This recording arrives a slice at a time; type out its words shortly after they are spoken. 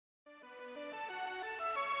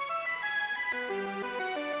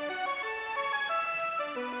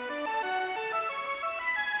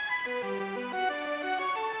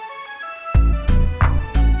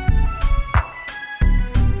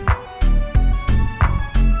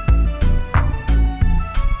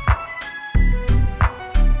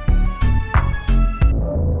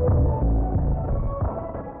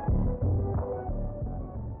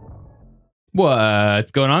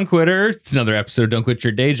What's going on, quitters? It's another episode of Don't Quit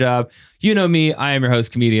Your Day Job. You know me, I am your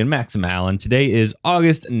host, comedian Maxim Allen. Today is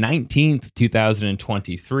August 19th,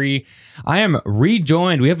 2023. I am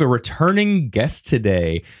rejoined. We have a returning guest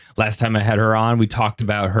today. Last time I had her on, we talked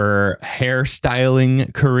about her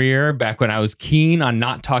hairstyling career back when I was keen on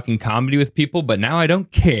not talking comedy with people, but now I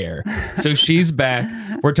don't care. So she's back.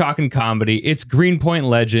 We're talking comedy. It's Greenpoint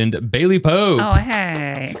legend, Bailey Pope. Oh,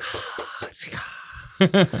 hey.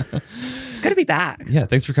 It's good to be back. Yeah,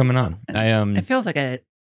 thanks for coming on. It feels like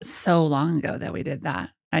so long ago that we did that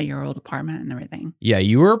at your old apartment and everything. Yeah,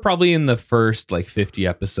 you were probably in the first 50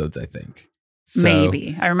 episodes, I think. So,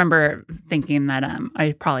 maybe. I remember thinking that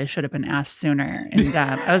I probably should have been asked sooner. And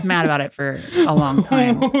I was mad about it for a long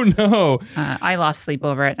time. Oh, no. I lost sleep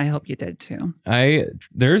over it, and I hope you did too.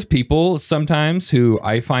 There's people sometimes who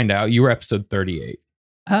I find out you were episode 38.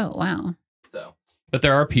 Oh, wow. But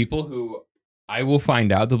there are people who I will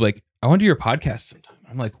find out, they'll be like, I want to do your podcast sometime.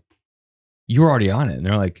 I'm like, you were already on it. And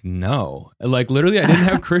they're like, no. Literally, I didn't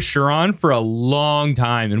have Chris Sharon for a long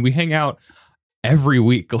time. And we hang out every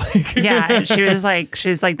week. Yeah, she was like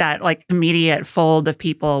that immediate fold of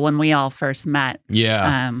people when we all first met.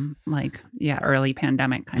 Yeah. Early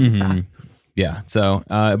pandemic kind of stuff. Yeah. So,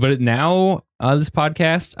 but now this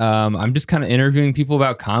podcast, I'm just kind of interviewing people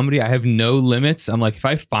about comedy. I have no limits. I'm like, if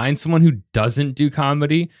I find someone who doesn't do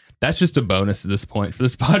comedy, that's just a bonus at this point for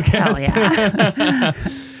this podcast. Hell yeah.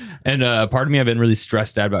 And part of me, I've been really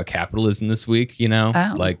stressed out about capitalism this week,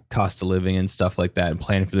 like cost of living and stuff like that and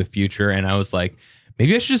planning for the future. And I was like,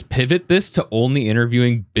 maybe I should just pivot this to only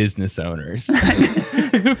interviewing business owners.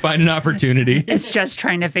 Find an opportunity. It's just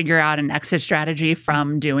trying to figure out an exit strategy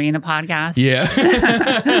from doing the podcast. Yeah.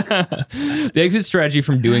 The exit strategy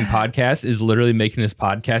from doing podcasts is literally making this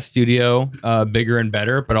podcast studio bigger and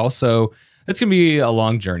better, but also it's going to be a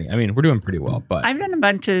long journey. I mean, we're doing pretty well, but I've done a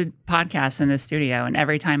bunch of podcasts in the studio, and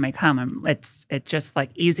every time I come, it's just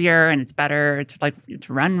easier and it's better to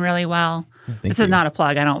run really well. This is not a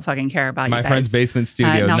plug. I don't fucking care about my you guys. friend's basement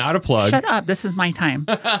studio. Not a plug. Shut up. This is my time.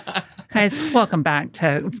 Guys, welcome back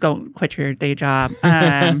to Don't Quit Your Day Job.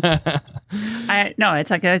 It's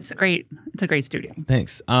a great studio.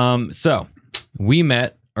 Thanks. So we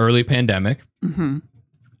met early pandemic. Mm-hmm.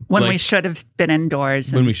 When we should have been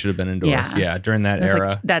indoors. When we should have been indoors. Yeah, during that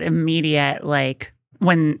era. That immediate,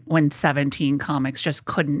 when 17 comics just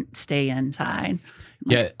couldn't stay inside.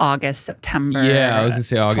 August, September. Yeah, I was going to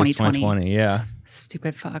say August 2020. Yeah.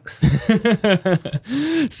 Stupid fucks.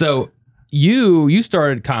 So you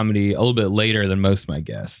started comedy a little bit later than most of my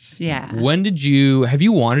guests. Yeah. Have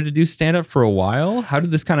you wanted to do stand-up for a while? How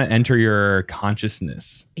did this kind of enter your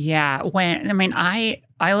consciousness? Yeah.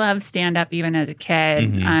 I loved stand-up even as a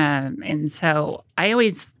kid. Mm-hmm. And so I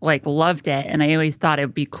always loved it, and I always thought it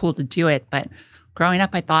would be cool to do it. But growing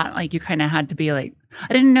up, I thought you kind of had to be I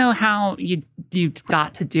didn't know how you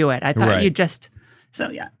got to do it. I thought you just,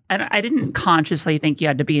 I didn't consciously think you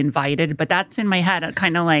had to be invited, but that's in my head,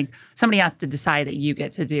 kind of somebody has to decide that you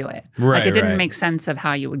get to do it. Right, it didn't make sense of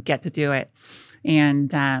how you would get to do it. And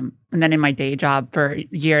then in my day job for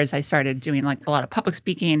years, I started doing a lot of public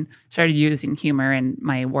speaking, started using humor in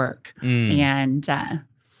my work. And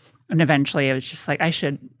eventually it was just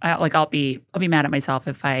I'll be mad at myself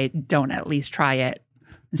if I don't at least try it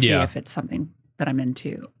and see if it's something that I'm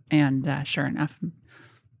into. And sure enough,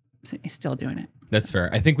 I'm still doing it. That's fair.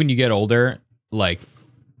 I think when you get older,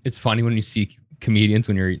 it's funny when you see comedians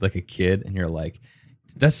when you're a kid and you're like,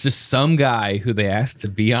 that's just some guy who they asked to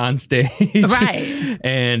be on stage. Right.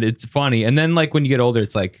 And it's funny. And then when you get older,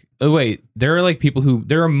 it's oh wait,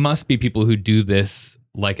 there must be people who do this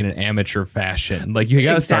in an amateur fashion. You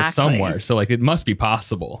got to start somewhere. So it must be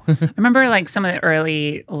possible. I remember some of the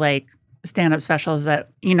early stand-up specials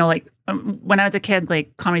that, when I was a kid,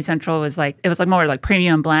 Comedy Central was it was more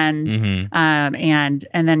premium blend. Mm-hmm. And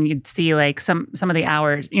then you'd see some of the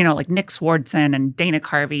hours, Nick Swardson and Dana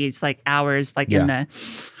Carvey's hours in the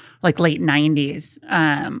late 90s.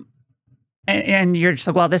 And you're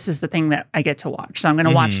just well, this is the thing that I get to watch. So I'm going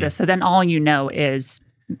to watch this. So then all is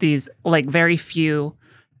these very few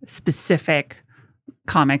specific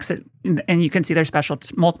comics that, and you can see their special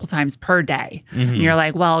multiple times per day. Mm-hmm. And you're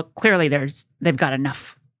well, clearly they've got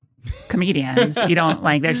enough comedians. You don't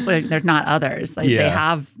there's not others. They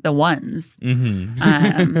have the ones.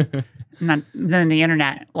 Mm-hmm. Then the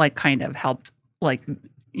internet kind of helped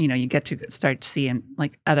you get to start seeing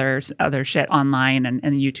other shit online, and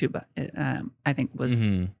YouTube I think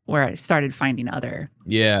was where I started finding other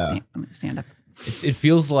stand up. It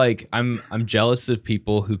feels like I'm jealous of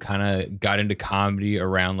people who kind of got into comedy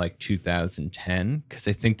around 2010, because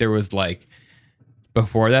I think there was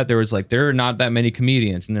before that, there was like, there are not that many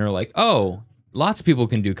comedians. And they were like, oh, lots of people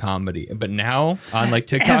can do comedy. But now on like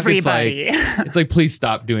TikTok, Everybody. it's like, please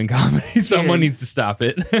stop doing comedy. Someone needs to stop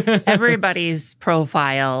it. Everybody's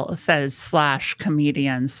profile says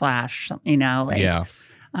 /comedian / like, Yeah.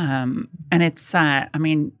 and it's, I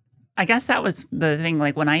mean, I guess that was the thing.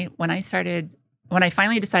 Like when I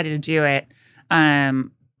finally decided to do it, I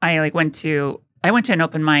went to an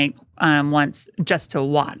open mic once just to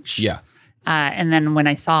watch. Yeah. And then when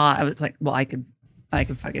I saw, I was like, well, I could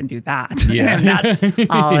fucking do that. Yeah. And that's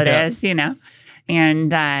all it Yeah. is,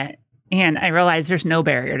 And I realized there's no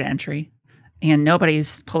barrier to entry, and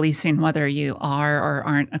nobody's policing whether you are or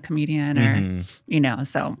aren't a comedian, or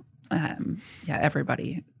So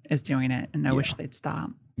everybody is doing it, and I wish they'd stop.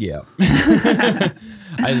 Yeah.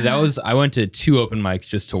 I went to 2 open mics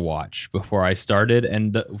just to watch before I started.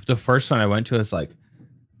 And the first one I went to, I was like,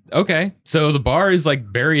 okay, so the bar is like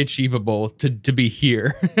very achievable to be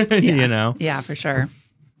here, Yeah, for sure.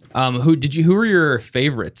 Who were your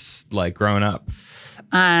favorites like growing up? Just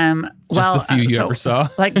the few you ever saw?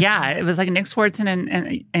 It was like Nick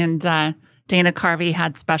Swartzen and Dana Carvey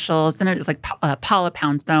had specials. Then it was like Paula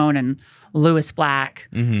Poundstone and Lewis Black.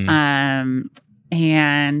 Those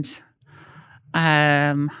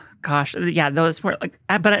were like,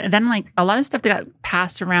 but then like a lot of stuff that got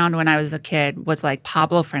passed around when I was a kid was like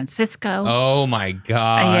Pablo Francisco. Oh my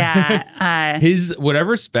God. Yeah. His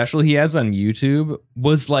whatever special he has on YouTube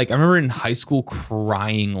was like, I remember in high school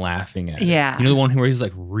crying, laughing at it. Yeah. You know, the one where he's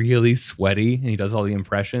like really sweaty and he does all the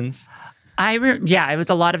impressions. It was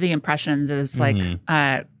a lot of the impressions. It was like,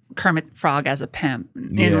 Kermit Frog as a pimp,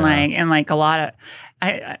 and a lot of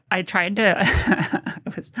I tried to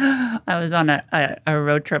I was on a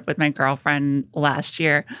road trip with my girlfriend last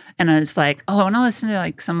year, and I was like, I want to listen to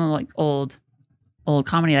like some of like old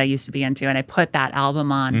comedy that I used to be into, and I put that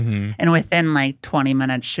album on, and within like 20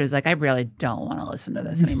 minutes she was like, I really don't want to listen to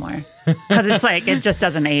this anymore, because it's like it just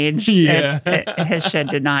doesn't age. His shit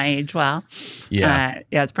did not age well.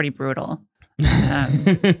 It's pretty brutal.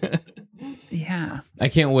 Yeah. I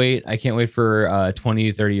can't wait for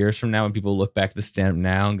 20, 30 years from now when people look back at the stand-up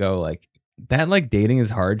now and go like, that like dating is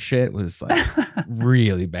hard shit was like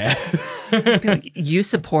really bad. Like, you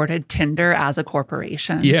supported Tinder as a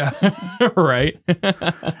corporation. Yeah. Right.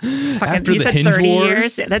 After you said 30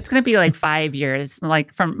 years. That's going to be like 5 years.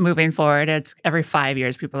 Like from moving forward, it's every 5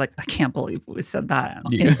 years. People are like, I can't believe we said that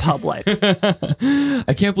in public.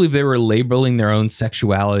 I can't believe they were labeling their own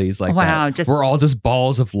sexualities like that. We're all just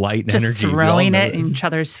balls of light and energy. Just throwing it in each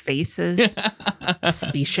other's faces.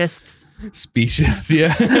 Specious,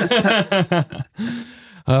 yeah.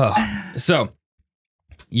 So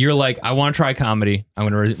you're like, I want to try comedy. I'm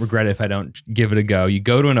going to regret it if I don't give it a go. You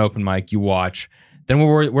go to an open mic, you watch. Then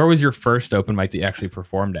where was your first open mic that you actually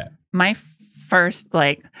performed at? My first,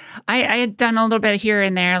 like, I had done a little bit here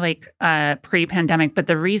and there, like pre-pandemic. But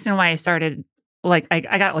the reason why I started, like,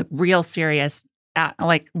 I got like real serious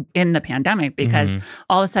like in the pandemic, because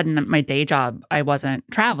all of a sudden my day job, I wasn't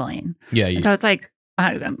traveling. Yeah. And so it's like,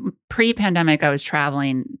 pre-pandemic, I was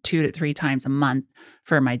traveling 2 to 3 times a month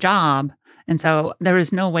for my job. And so there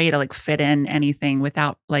was no way to like fit in anything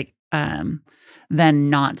without like then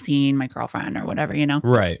not seeing my girlfriend or whatever,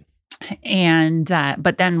 Right. And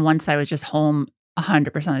but then once I was just home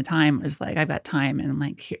 100% of the time, it was like, I've got time, and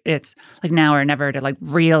like it's like now or never to like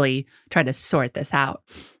really try to sort this out.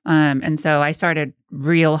 And so I started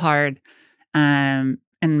real hard. And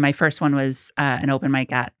my first one was an open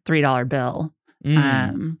mic at $3 Bill.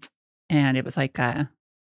 And it was like a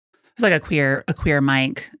queer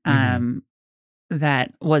mic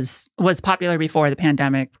that was popular before the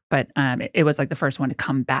pandemic, but it was like the first one to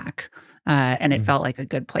come back, and it felt like a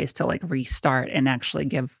good place to like restart and actually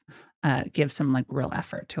give some like real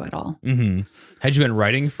effort to it all. Had you been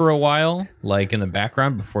writing for a while, like in the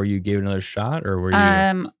background before you gave it another shot, or were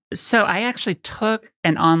you? So I actually took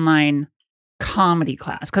an online comedy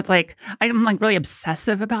class because like I'm like really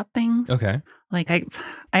obsessive about things. Okay. Like I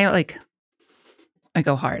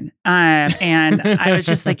go hard. And I was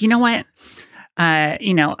just like, you know what? I'm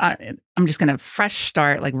just going to fresh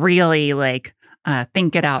start, like really like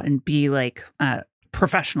think it out and be like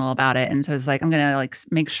professional about it. And so it's like, I'm going to like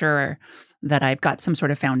make sure that I've got some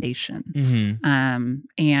sort of foundation.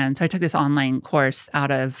 And so I took this online course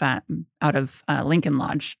out of Lincoln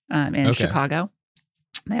Lodge in Chicago.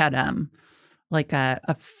 They had like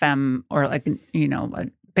a femme, or like,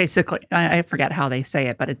 basically, I forget how they say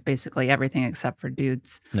it, but it's basically everything except for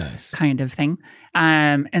dudes. Nice. Kind of thing.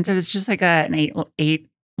 And so it was just like an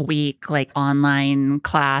week like online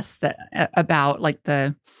class that about like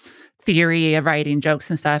the theory of writing jokes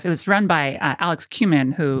and stuff. It was run by Alex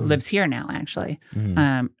Kumin, who lives here now, actually.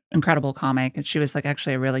 Incredible comic. And she was like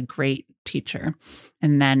actually a really great teacher.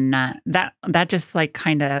 And then that just like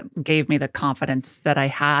kind of gave me the confidence that I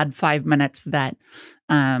had 5 minutes that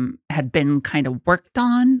had been kind of worked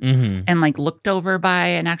on and like looked over by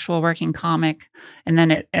an actual working comic. And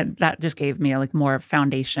then that just gave me like more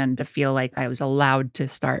foundation to feel like I was allowed to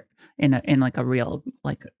start in like a real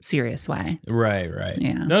like serious way. Right.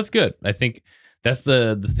 Yeah. No, that's good. I think that's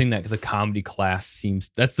the thing that the comedy class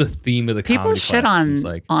that's the theme of the people comedy shit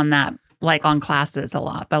class. on that, like on classes a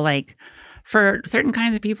lot, but like for certain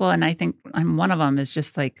kinds of people, and I think I'm one of them, is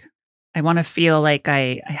just like I want to feel like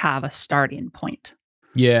I have a starting point.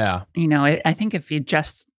 Yeah. You know, I think if you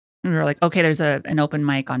were like, okay, there's an open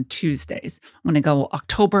mic on Tuesdays, I'm going to go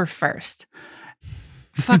October 1st.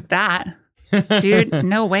 Fuck that. Dude,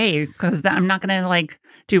 no way, because I'm not going to like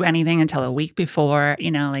do anything until a week before,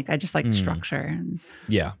 you know, like I just like structure. And,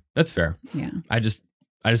 yeah, that's fair. Yeah. I just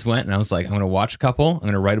went and I was like, I'm going to watch a couple, I'm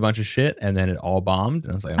going to write a bunch of shit, and then it all bombed.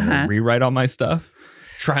 And I was like, I'm going to rewrite all my stuff.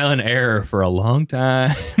 Trial and error for a long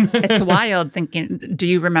time. It's wild thinking, do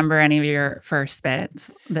you remember any of your first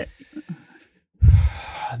bits?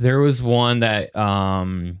 There was one that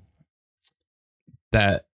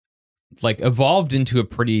like evolved into a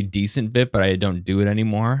pretty decent bit, but I don't do it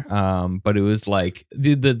anymore. But it was like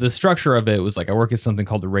the structure of it was like I work as something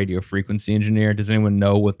called a radio frequency engineer. Does anyone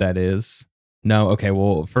know what that is? No? Okay.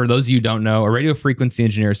 Well, for those of you who don't know, a radio frequency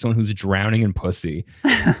engineer is someone who's drowning in pussy.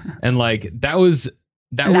 And like that was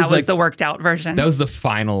like the worked out version. That was the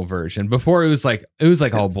final version. Before it was like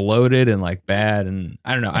all bloated and like bad. And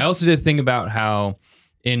I don't know. I also did a thing about how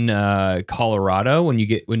in Colorado,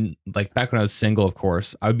 when back when I was single, of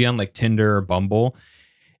course, I would be on like Tinder or Bumble,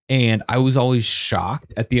 and I was always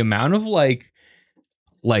shocked at the amount of like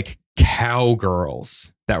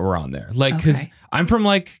cowgirls that were on there. Like, because I'm from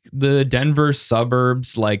like the Denver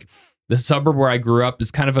suburbs, like the suburb where I grew up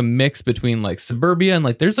is kind of a mix between like suburbia and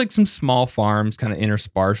like there's like some small farms kind of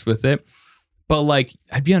interspersed with it. But like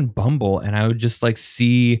I'd be on Bumble and I would just like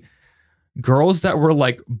see girls that were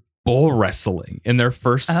like bull wrestling in their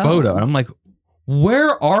first photo. And I'm like,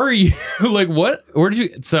 where are you? Like, where did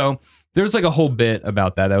you? So there's like a whole bit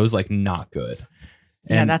about that was like not good.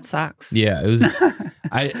 And yeah, that sucks. Yeah, it was.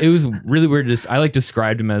 It was really weird. I like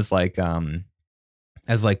described them as like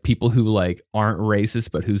people who like aren't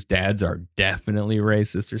racist, but whose dads are definitely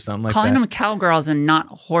racist or something like that. Calling them cowgirls and not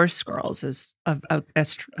horse girls is a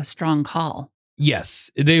strong call.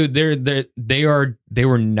 Yes, they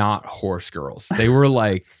were not horse girls. They were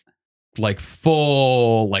like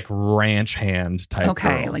full like ranch hand type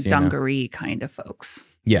girls, like dungaree kind of folks.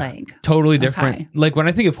 Yeah, like, totally different. Okay. Like when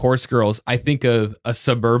I think of horse girls, I think of a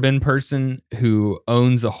suburban person who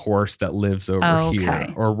owns a horse that lives over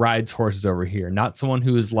here or rides horses over here, not someone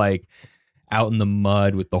who is like out in the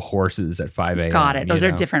mud with the horses at 5 a.m. Got it. Those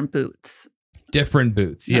are different boots. Different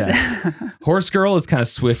boots, yes. Horse girl is kind of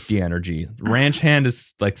Swifty energy. Ranch hand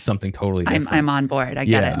is like something totally different. I'm on board. I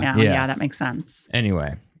get it now. Yeah, that makes sense.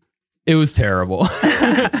 Anyway. It was terrible.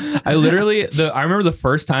 I remember the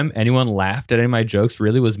first time anyone laughed at any of my jokes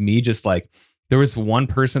really was me just like, there was one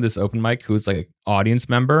person at this open mic who was like an audience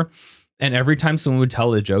member. And every time someone would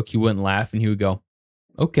tell a joke, he wouldn't laugh and he would go,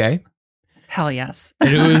 okay. Hell yes.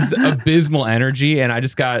 And it was abysmal energy. And I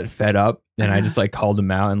just got fed up and I just like called him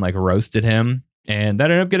out and like roasted him. And that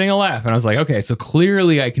ended up getting a laugh. And I was like, okay, so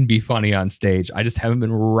clearly I can be funny on stage. I just haven't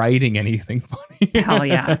been writing anything funny. Hell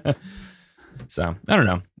yeah. So I don't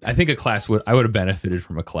know. I think I would have benefited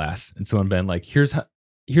from a class and someone been like, here's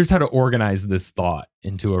how to organize this thought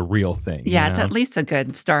into a real thing. Yeah, it's at least a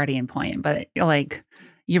good starting point. But like,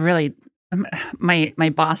 you really,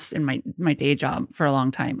 my boss in my day job for a long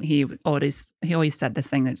time, he always said this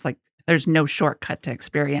thing that's like, there's no shortcut to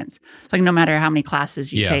experience. Like no matter how many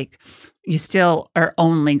classes you take, you still are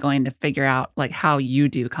only going to figure out like how you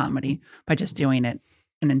do comedy by just doing it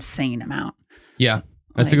an insane amount. Yeah.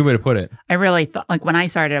 That's a good way to put it. I really thought, like when I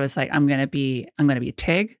started, I was like, I'm gonna be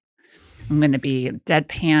Tig. I'm gonna be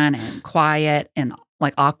deadpan and quiet and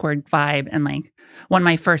like awkward vibe. And like one of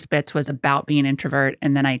my first bits was about being an introvert,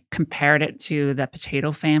 and then I compared it to the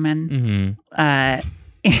potato famine.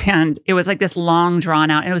 And it was like this long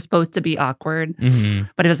drawn out. It was supposed to be awkward,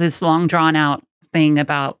 but it was this long drawn out thing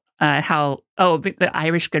about how the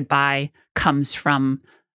Irish goodbye comes from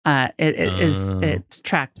it's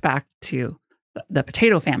tracked back to the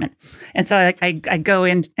potato famine. And so I go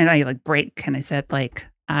in and I like break and I said like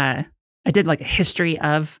I did like a history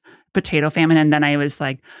of potato famine. And then I was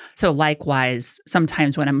like, so likewise,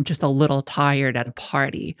 sometimes when I'm just a little tired at a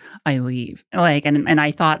party, I leave. Like, and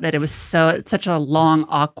I thought that it was such a long,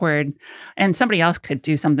 awkward, and somebody else could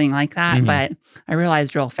do something like that. But I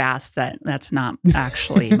realized real fast that that's not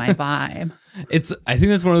actually my vibe. I think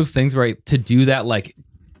that's one of those things where to do that like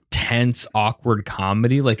tense, awkward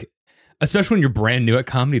comedy, like especially when you're brand new at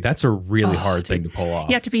comedy, that's a really hard thing to pull off.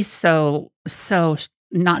 You have to be so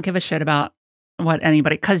not give a shit about what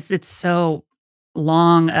anybody, because it's so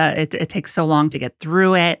long. It takes so long to get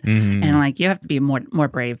through it, and like you have to be more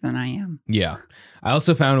brave than I am. Yeah, I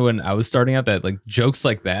also found when I was starting out that like jokes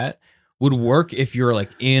like that would work if you're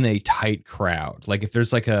like in a tight crowd. Like if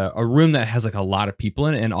there's like a room that has like a lot of people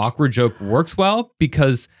in it, an awkward joke works well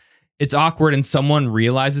because it's awkward and someone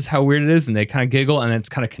realizes how weird it is and they kind of giggle and it's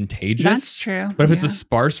kind of contagious. That's true. But if it's a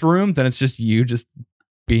sparse room, then it's just you just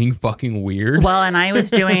being fucking weird. Well, and I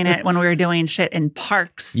was doing it when we were doing shit in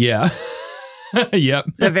parks. Yeah. Yep.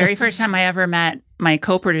 The very first time I ever met my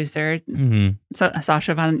co-producer,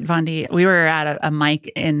 Sasha Vondi, we were at a mic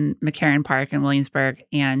in McCarran Park in Williamsburg,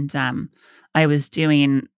 and I was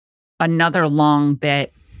doing another long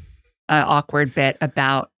bit, awkward bit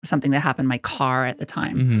about something that happened in my car at the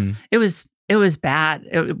time. It was bad.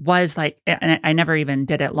 It was like, and I never even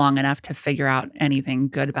did it long enough to figure out anything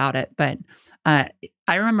good about it, but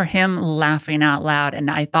I remember him laughing out loud,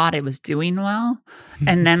 and I thought it was doing well.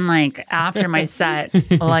 And then, like, after my set,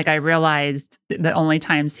 like, I realized the only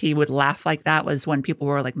times he would laugh like that was when people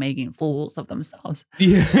were, like, making fools of themselves.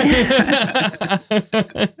 Yeah.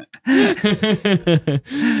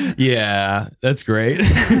 Yeah, that's great.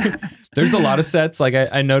 There's a lot of sets, like,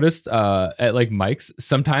 I noticed at, like, Mike's,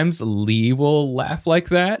 sometimes Lee will laugh like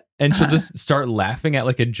that, and she'll just start laughing at,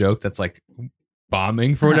 like, a joke that's, like,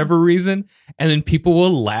 bombing for whatever reason, and then people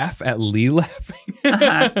will laugh at Lee laughing.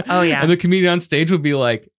 Oh yeah, and the comedian on stage will be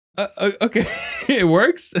like, "Okay, it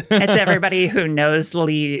works." It's everybody who knows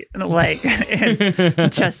Lee, like,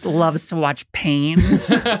 just loves to watch pain.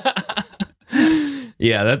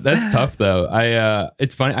 Yeah, that's tough though.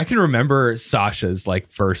 It's funny. I can remember Sasha's like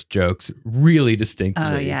first jokes really distinctly.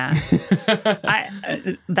 Oh yeah,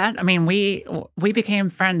 we became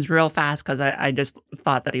friends real fast because I just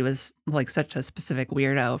thought that he was like such a specific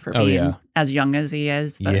weirdo for being as young as he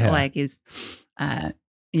is. But like he's,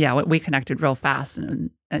 we connected real fast, and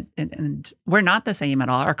we're not the same at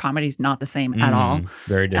all. Our comedy's not the same at all.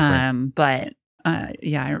 Very different. But I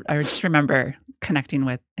just remember connecting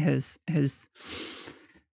with his.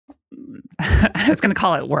 I was going to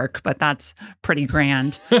call it work, but that's pretty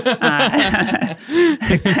grand. I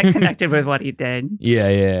connected with what he did.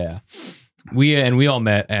 Yeah. We all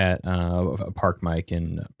met at a park mic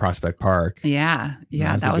in Prospect Park. Yeah.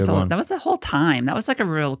 That was the whole time. That was like a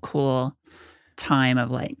real cool time of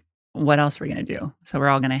like, what else are we going to do? So we're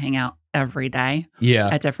all going to hang out every day. Yeah.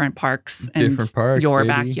 At different parks. Different parks. Your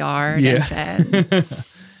baby. backyard. Yeah. And shit.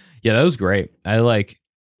 Yeah, that was great.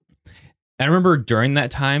 I remember during that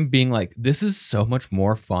time being like, this is so much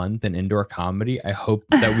more fun than indoor comedy. I hope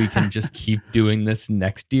that we can just keep doing this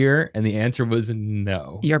next year. And the answer was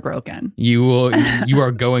no. You're broken. You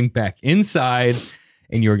are going back inside,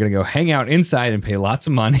 and you're going to go hang out inside and pay lots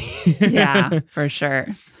of money. Yeah, for sure.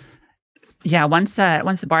 Yeah, once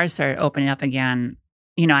the bars started opening up again,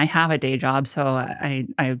 I have a day job, so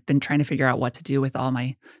I've been trying to figure out what to do with all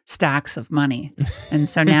my stacks of money, and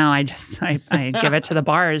so now I give it to the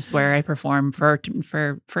bars where I perform for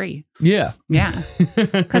free. Yeah,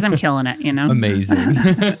 because I'm killing it. Amazing.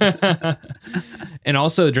 And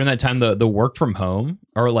also during that time, the work from home,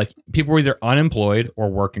 or like people were either unemployed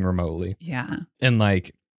or working remotely. Yeah, and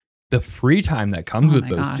like the free time that comes with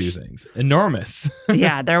those two things, enormous.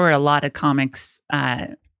 Yeah, there were a lot of comics.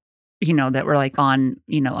 That were like on,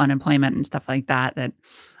 unemployment and stuff like that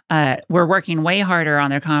were working way harder on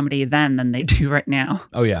their comedy then than they do right now.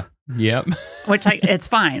 Oh, yeah. Yep. Which it's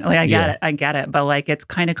fine. Like, I get it. But like, it's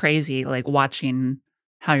kind of crazy, like watching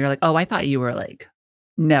how you're like, oh, I thought you were like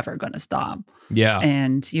never going to stop. Yeah.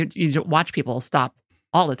 And you watch people stop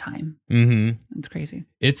all the time. Mm-hmm. It's crazy.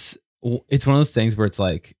 It's one of those things where it's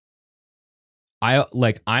like,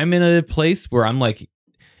 I'm in a place where I'm like,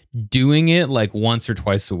 doing it like once or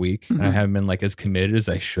twice a week. And I haven't been like as committed as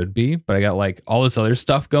I should be, but I got like all this other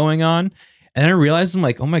stuff going on. And I realized I'm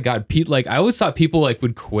like, oh my God, Pete, like I always thought people like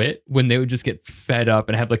would quit when they would just get fed up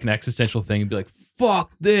and have like an existential thing and be like,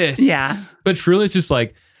 fuck this. Yeah. But truly it's just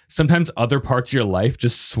like sometimes other parts of your life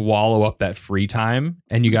just swallow up that free time.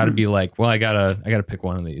 And you got to be like, well, I gotta pick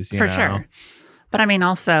one of these. For sure. But I mean,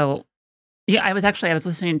 also, I was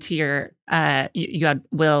listening to your, you had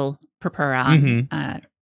Will Purpura on,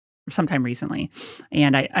 sometime recently,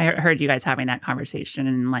 and I heard you guys having that conversation,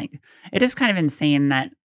 and like it is kind of insane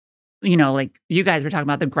that, you know, like you guys were talking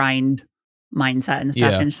about the grind mindset and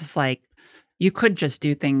stuff, and it's just like you could just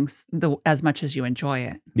do things as much as you enjoy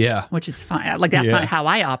it. Yeah, which is fine. Like that's not how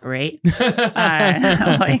I operate.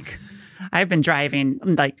 Like I've been driving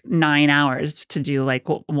like 9 hours to do like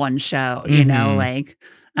one show, you know, like,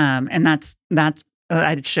 and that's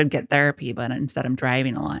I should get therapy, but instead I'm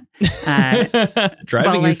driving a lot.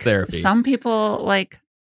 Driving is therapy. Some people like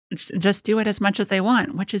just do it as much as they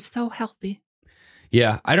want, which is so healthy.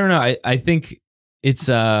 Yeah, I don't know. I think it's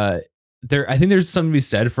I think there's something to be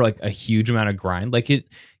said for like a huge amount of grind. Like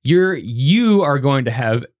you are going to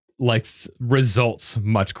have like results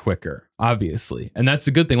much quicker, obviously. And that's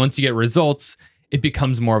a good thing. Once you get results, it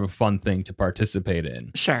becomes more of a fun thing to participate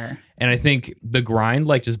in. Sure. And I think the grind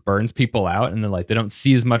like just burns people out, and they're like, they don't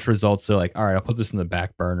see as much results. They're like, all right, I'll put this in the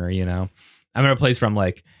back burner, you know? I'm in a place where I'm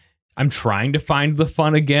like, I'm trying to find the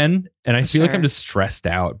fun again. And I feel like I'm just stressed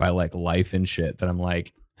out by like life and shit that I'm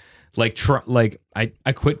like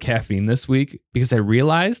I quit caffeine this week because I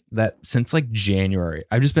realized that since like January,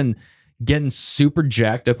 I've just been getting super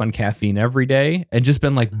jacked up on caffeine every day and just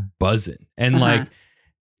been like buzzing. And like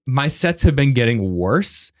my sets have been getting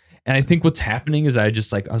worse. And I think what's happening is I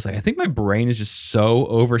was like, I think my brain is just so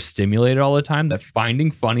overstimulated all the time that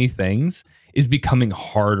finding funny things is becoming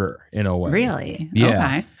harder in a way. Really? Yeah.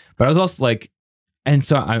 Okay. But I was also like, and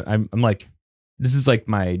so I'm like, this is like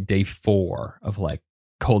my day 4 of like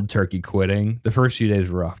cold turkey quitting. The first few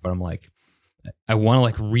days were rough, but I'm like, I want to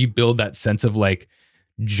like rebuild that sense of like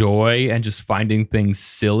joy and just finding things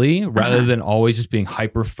silly rather than always just being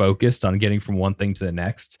hyper focused on getting from one thing to the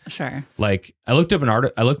next. Sure. Like I looked up an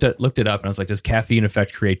article, I looked it up and I was like, does caffeine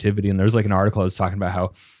affect creativity? And there's like an article I was talking about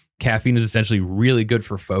how caffeine is essentially really good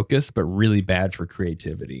for focus, but really bad for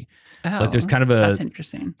creativity. Oh, like there's kind of that's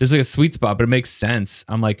interesting. There's like a sweet spot, but it makes sense.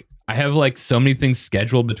 I'm like, I have like so many things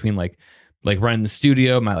scheduled between like running the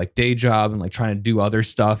studio, my like day job, and like trying to do other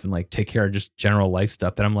stuff and like take care of just general life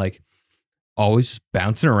stuff that I'm like always just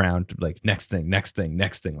bouncing around like next thing.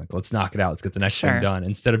 Like let's knock it out. Let's get the next thing done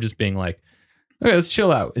instead of just being like, okay, let's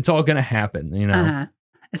chill out. It's all going to happen, you know?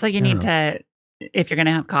 It's like you need to, if you're going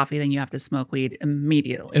to have coffee, then you have to smoke weed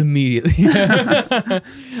immediately. I'm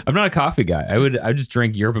not a coffee guy. I just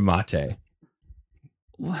drink yerba mate.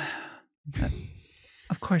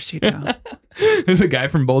 Of course you do. The guy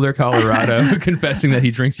from Boulder, Colorado, confessing that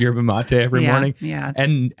he drinks yerba mate every morning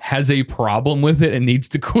and has a problem with it and needs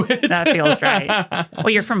to quit. That feels right. Well,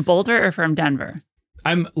 you're from Boulder or from Denver?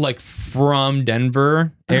 I'm like from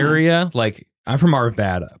Denver area. Like I'm from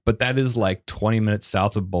Arvada, but that is like 20 minutes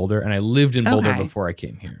south of Boulder. And I lived in Boulder before I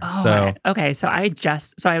came here. Oh, so right. Okay. So I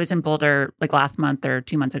was in Boulder like last month or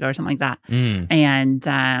 2 months ago or something like that. And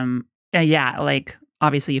like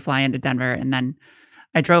obviously you fly into Denver and then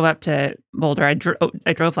I drove up to Boulder. I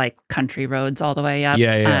drove like country roads all the way up,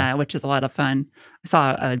 which is a lot of fun. I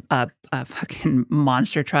saw a fucking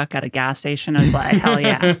monster truck at a gas station. I was like, hell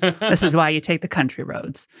yeah, this is why you take the country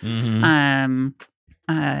roads.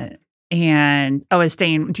 And I was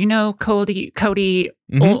staying. Do you know Cody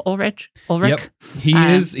Ulrich? Yep.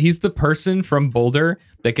 He's the person from Boulder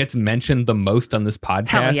that gets mentioned the most on this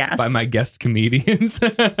podcast by my guest comedians.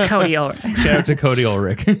 Cody Ulrich. Shout out to Cody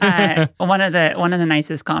Ulrich. One of the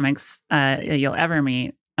nicest comics you'll ever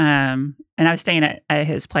meet. And I was staying at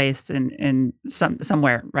his place in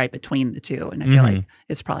somewhere right between the two, and I feel like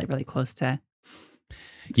it's probably really close to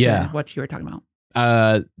what you were talking about.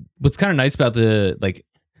 What's kind of nice about the like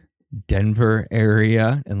Denver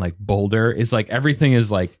area and like Boulder is like everything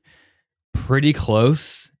is like pretty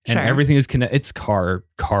close. And everything is connected. It's car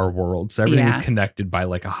world. So everything is connected by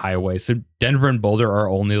like a highway. So Denver and Boulder are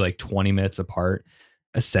only like 20 minutes apart,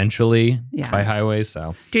 essentially, by highway.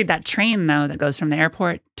 So, dude, that train though that goes from the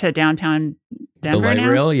airport to downtown Denver, the light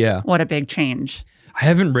rail, what a big change. I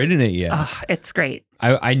haven't ridden it yet. Oh, it's great.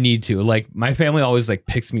 I need to. Like my family always like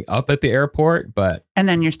picks me up at the airport, but and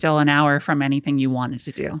then you're still an hour from anything you wanted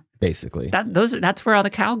to do. Basically, that's where all the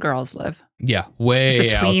cowgirls live. Yeah, way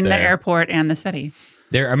between out there. The airport and the city.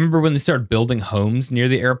 I remember when they started building homes near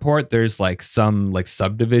the airport, there's like some like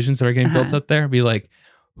subdivisions that are getting built up there. Be like,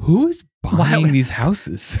 who is buying these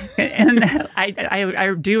houses? And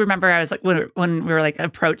I do remember I was like, when we were like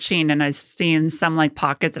approaching and I was seeing some like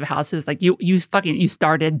pockets of houses, like you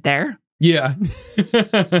started there. Yeah.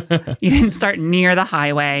 You didn't start near the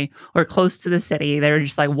highway or close to the city. They were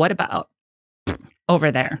just like, what about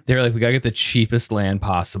over there? They're like, we got to get the cheapest land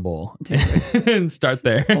possible and start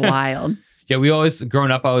there. Wild. Yeah, growing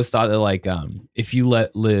up, I always thought that like if you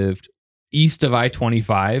lived east of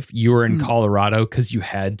I-25, you were in Mm. Colorado because you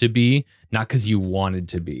had to be, not because you wanted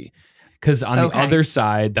to be. Because on the other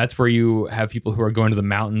side, that's where you have people who are going to the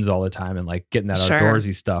mountains all the time and like getting that Sure.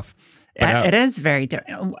 outdoorsy stuff. But It is very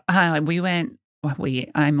different. I'm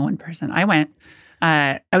one person.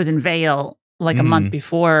 I was in Vail like a month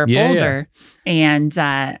before Yeah, Boulder, and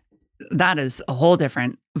that is a whole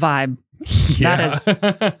different vibe.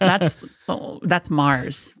 That's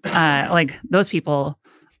Mars. Like those people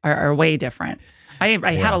are way different. I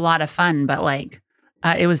had a lot of fun, but like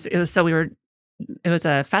it was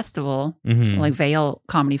a festival, like Vail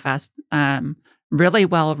Comedy Fest, really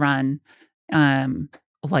well run,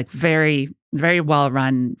 like very, very well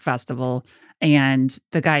run festival. And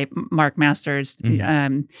the guy, Mark Masters,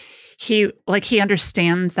 he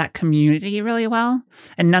understands that community really well.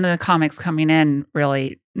 And none of the comics coming in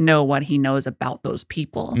really know what he knows about those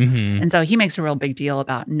people. And so he makes a real big deal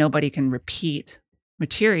about nobody can repeat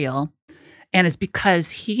material. And it's because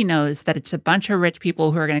he knows that it's a bunch of rich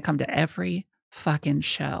people who are going to come to every fucking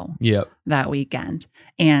show that weekend.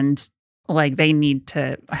 And like they need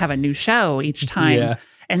to have a new show each time. Yeah.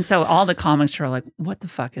 And so all the comics are like, what the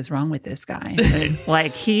fuck is wrong with this guy?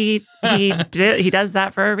 Like he does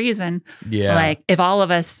that for a reason. Yeah. Like if all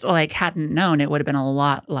of us like hadn't known, it would have been a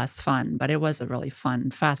lot less fun, but it was a really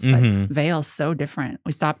fun fest. But Vail's so different.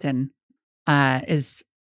 We stopped in, is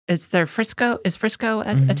Frisco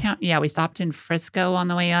a town? Yeah. We stopped in Frisco on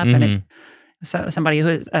the way up and so somebody who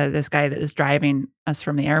is this guy that was driving us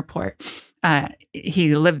from the airport,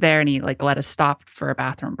 he lived there and he like let us stop for a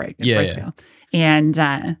bathroom break in Frisco. Yeah. And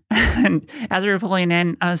as we were pulling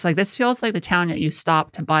in, I was like, this feels like the town that you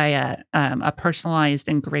stop to buy a personalized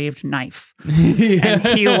engraved knife. And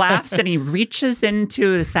he laughs and he reaches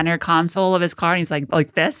into the center console of his car and he's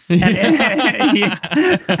like this.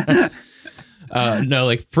 No,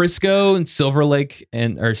 like Frisco and Silver Lake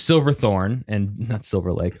or Silverthorne and not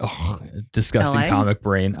Silver Lake. Oh, disgusting LA? Comic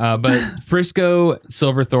brain. But Frisco,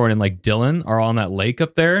 Silverthorne, and like Dillon are all on that lake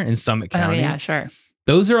up there in Summit County. Oh yeah, sure.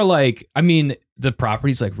 Those are like, I mean, the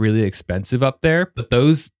property's like really expensive up there, but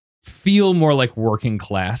those feel more like working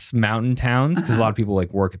class mountain towns because a lot of people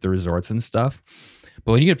like work at the resorts and stuff.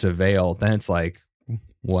 But when you get to Vail, then it's like,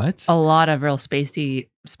 what? A lot of real spacey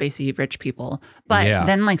rich people. But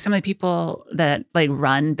then like some of the people that like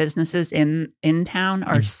run businesses in town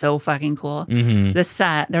are so fucking cool. There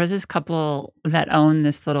was this couple that owned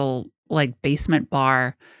this little like basement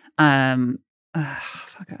bar.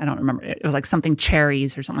 I don't remember. It was like something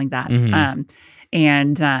Cherries or something like that.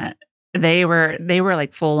 And they were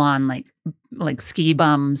like full on like ski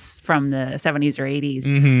bums from the 70s or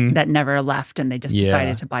 80s that never left, and they just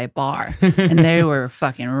decided to buy a bar, and they were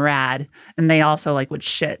fucking rad. And they also like would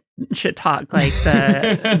shit talk like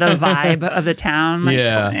the vibe of the town,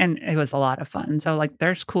 and it was a lot of fun. So like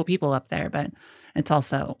there's cool people up there, but it's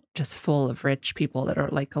also just full of rich people that are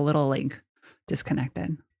like a little like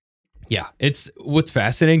disconnected. Yeah, it's what's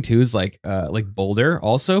fascinating too is like Boulder.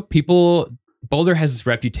 Also, Boulder has this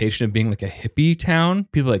reputation of being like a hippie town.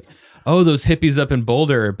 People are like, oh, those hippies up in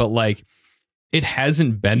Boulder, but like it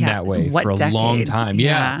hasn't been that way for a long time.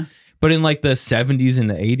 Yeah, but in like the 70s and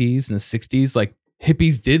the 80s and the 60s, like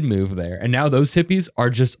hippies did move there, and now those hippies are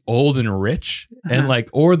just old and rich, and like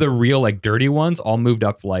or the real like dirty ones all moved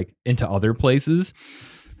up like into other places.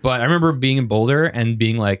 But I remember being in Boulder and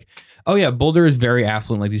being like, oh yeah, Boulder is very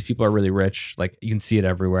affluent. Like these people are really rich. Like you can see it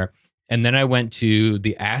everywhere. And then I went to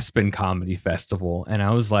the Aspen Comedy Festival and I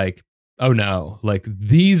was like, oh no, like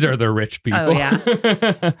these are the rich people. Oh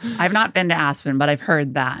yeah. I've not been to Aspen, but I've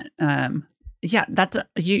heard that. Yeah, that's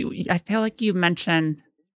I feel like you mentioned,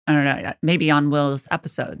 I don't know, maybe on Will's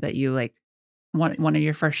episode that you like one of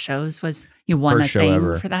your first shows was you won first a thing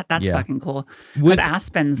ever. For that. That's fucking cool. With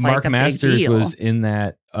Aspen's Mark like a Masters big deal. was in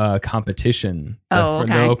that competition. Oh,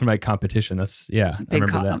 okay. The open mic competition. That's Big I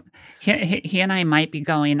remember that. He and I might be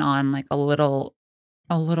going on like a little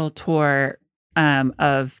tour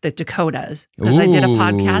of the Dakotas because I did a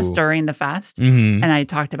podcast during the fest and I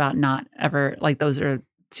talked about not ever like those are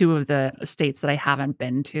two of the states that I haven't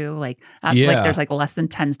been to. Like there's like less than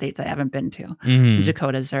 10 states I haven't been to. The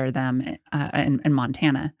Dakotas are them in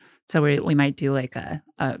Montana. So we might do like a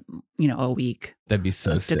week. That'd be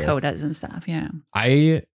so sick. Dakotas and stuff. Yeah.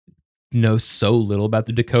 I know so little about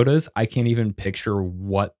the Dakotas. I can't even picture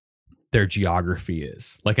what their geography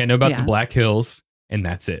is. Like I know about the Black Hills and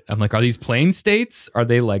that's it. I'm like, are these plain states? Are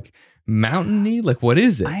they like mountainy? Like what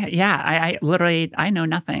is it? I literally, I know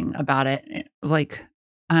nothing about it. Like,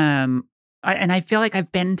 and I feel like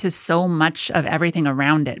I've been to so much of everything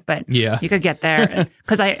around it, but you could get there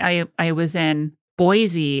because I was in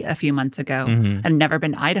Boise a few months ago. I'd never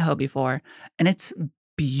been to Idaho before, and it's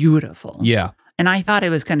beautiful. Yeah. And I thought it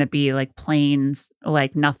was going to be like plains,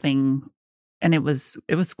 like nothing. And it was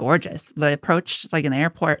gorgeous. The approach, like in the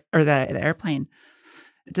airport or the airplane,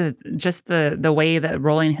 just the way that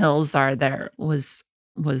rolling hills are there was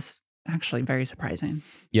actually very surprising.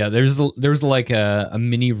 Yeah, there was like a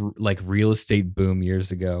mini like real estate boom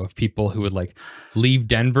years ago of people who would like leave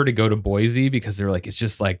Denver to go to Boise because they're like, it's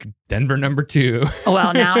just like Denver number 2.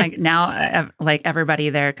 Well, now like everybody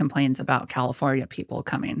there complains about California people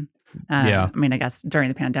coming. I mean, I guess during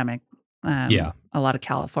the pandemic, a lot of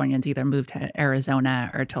Californians either moved to Arizona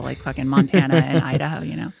or to like fucking Montana and Idaho,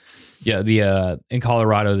 you know? Yeah, in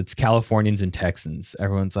Colorado, it's Californians and Texans.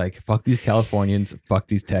 Everyone's like, fuck these Californians, fuck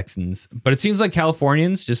these Texans. But it seems like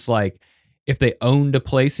Californians just like, if they owned a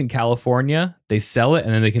place in California, they sell it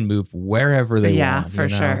and then they can move wherever they want. Yeah, for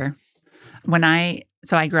sure.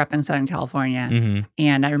 So I grew up in Southern California, Mm-hmm.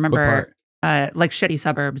 and I remember like shitty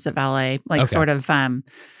suburbs of LA, like sort of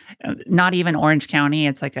not even Orange County.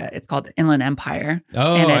 It's like it's called Inland Empire.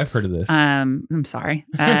 Oh, and I've heard of this. I'm sorry.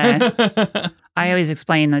 I always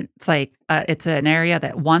explain that it's like it's an area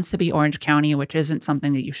that wants to be Orange County, which isn't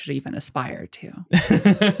something that you should even aspire to.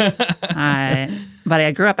 But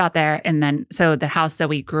I grew up out there, and then so the house that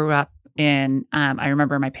we grew up in, I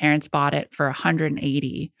remember my parents bought it for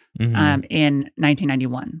 $180 in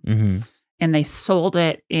 1991, Mm-hmm. and they sold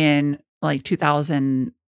it in like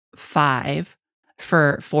 2005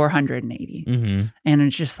 for $480. Mm-hmm. And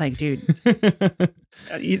it's just like, dude, they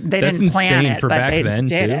That's didn't plan insane it, for but back they then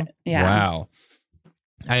did too. it. Yeah. Wow.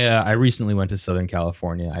 I recently went to Southern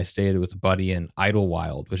California. I stayed with a buddy in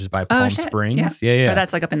Idlewild, which is by Palm Springs. Yeah. But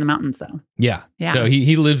that's like up in the mountains though. Yeah. Yeah. So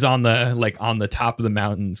he lives on the top of the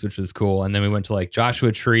mountains, which is cool. And then we went to like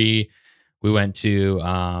Joshua Tree. We went to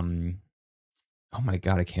oh my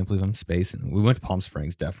God, I can't believe I'm spacing. We went to Palm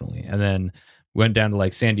Springs, definitely. And then went down to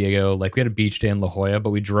like San Diego. Like we had a beach day in La Jolla, but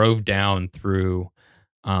we drove down through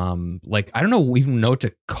like I don't know even know what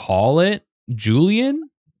to call it, Julian.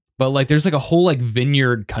 But like there's like a whole like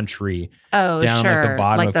vineyard country down like the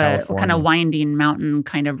bottom of California. Kind of winding mountain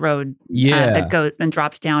kind of road that goes then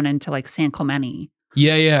drops down into like San Clemente.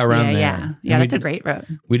 Yeah, around there. Yeah, that's a great road.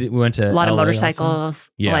 We went to a lot LA of motorcycles,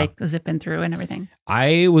 also. Yeah. like zipping through and everything.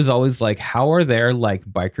 I was always like, how are there like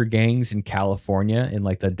biker gangs in California in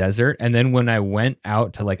like the desert? And then when I went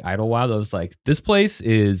out to like Idlewild, I was like, this place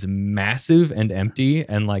is massive and empty.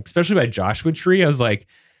 And like, especially by Joshua Tree, I was like,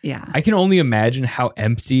 yeah, I can only imagine how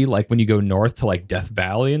empty, like when you go north to like Death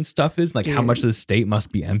Valley and stuff is, like how much of the state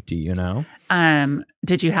must be empty, you know?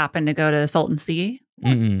 Did you happen to go to Salton Sea?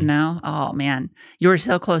 Mm-mm. No? Oh man. You were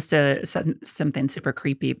so close to something super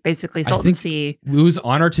creepy. Basically Salton Sea. It was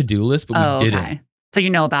on our to-do list, but we didn't. Okay. So you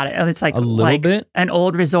know about it. It's like a little bit an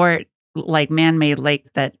old resort, like man-made lake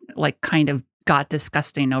that like kind of got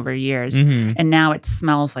disgusting over years. Mm-hmm. And now it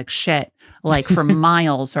smells like shit, like for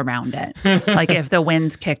miles around it. Like if the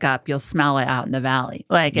winds kick up, you'll smell it out in the valley.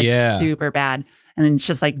 Like it's super bad. And it's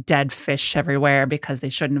just like dead fish everywhere because they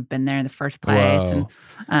shouldn't have been there in the first place. Whoa.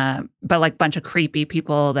 And but like a bunch of creepy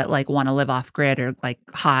people that like want to live off grid or like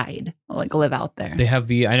hide, like live out there. They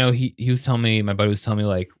have I know he was telling me, my buddy was telling me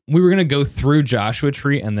like we were going to go through Joshua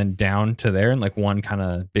Tree and then down to there in like one kind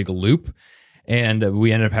of big loop. And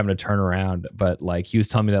we ended up having to turn around, but like he was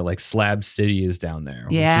telling me that like Slab City is down there,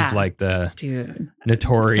 which is like the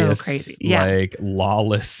notorious, so crazy. like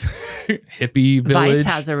lawless hippie village. Vice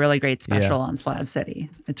has a really great special on Slab City.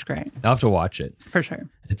 It's great. I'll have to watch it for sure.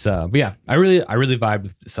 It's but yeah, I really vibe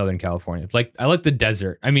with Southern California. Like I like the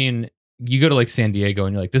desert. I mean, you go to like San Diego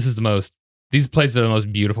and you're like, these places are the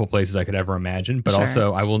most beautiful places I could ever imagine, but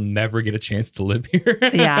also I will never get a chance to live here.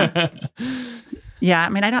 Yeah. Yeah, I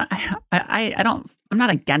mean, I'm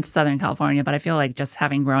not against Southern California, but I feel like just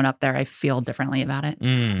having grown up there, I feel differently about it.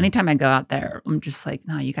 Anytime I go out there, I'm just like,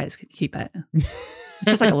 no, you guys could keep it. It's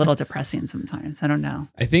just like a little depressing sometimes. I don't know.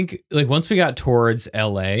 I think like once we got towards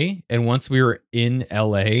LA and once we were in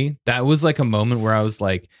LA, that was like a moment where I was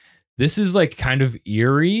like, this is like kind of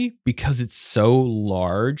eerie because it's so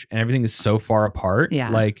large and everything is so far apart.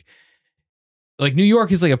 Yeah. Like New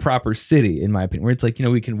York is like a proper city, in my opinion, where it's like, you know,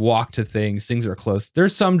 we can walk to things are close.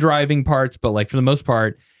 There's some driving parts, but like for the most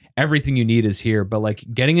part, everything you need is here. But like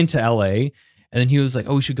getting into LA, and then he was like,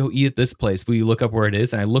 oh, we should go eat at this place. Will you look up where it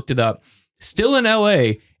is? And I looked it up, still in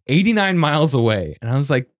LA, 89 miles away. And I was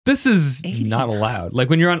like, this is not allowed. Like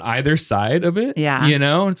when you're on either side of it, you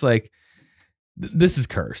know, it's like, this is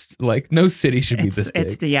cursed. Like no city should be this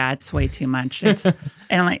big. It's way too much. It's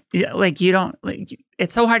and like you don't like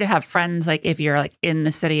it's so hard to have friends like if you're like in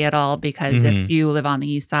the city at all, because if you live on the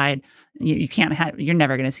east side, you can't you're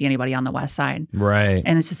never going to see anybody on the west side. Right.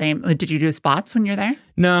 And it's the same. Did you do spots when you're there?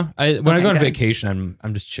 No, when I go on vacation,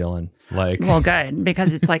 I'm just chilling. Like, well, good,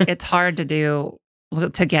 because it's like it's hard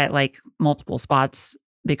to get like multiple spots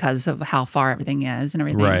because of how far everything is and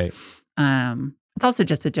everything. Right. It's also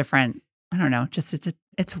just a different, I don't know, just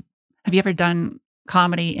it's have you ever done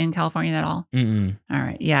comedy in California at all? Mm-mm. All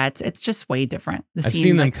right. Yeah, it's just way different. I've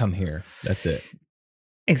seen them come here. That's it.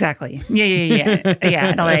 Exactly. Yeah.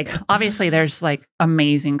 And like obviously there's like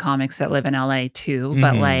amazing comics that live in LA too,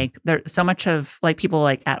 but like there's so much of like people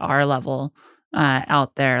like at our level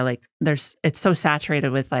out there, like it's so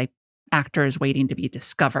saturated with like actors waiting to be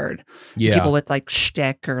discovered. Yeah. People with like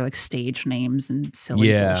shtick or like stage names and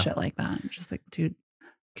silly bullshit like that. Just like, dude,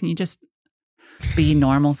 can you just be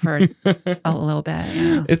normal for a little bit?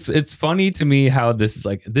 You know? It's funny to me how this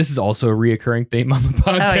is also a reoccurring theme on the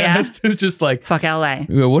podcast. Oh, yeah? It's just like, fuck LA.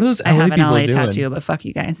 What are those LA I have an LA doing? tattoo, but fuck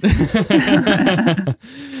you guys.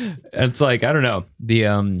 It's like, I don't know.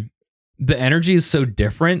 The energy is so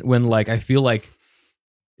different when like I feel like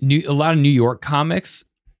a lot of New York comics,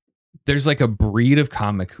 there's like a breed of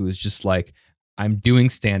comic who is just like, I'm doing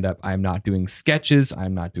stand-up. I'm not doing sketches.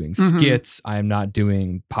 I'm not doing skits. I'm not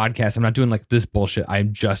doing podcasts. I'm not doing like this bullshit.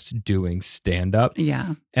 I'm just doing stand-up.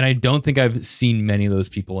 Yeah. And I don't think I've seen many of those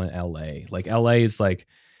people in LA. Like LA is like,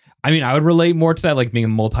 I mean, I would relate more to that, like being a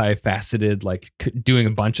multifaceted, like doing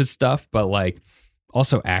a bunch of stuff, but like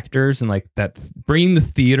also actors and like that bringing the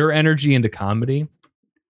theater energy into comedy.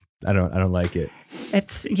 I don't like it.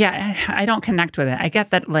 I don't connect with it. I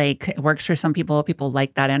get that like it works for some people. People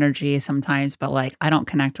like that energy sometimes, but like I don't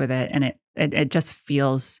connect with it, and it just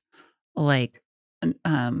feels like I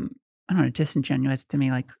don't know, disingenuous to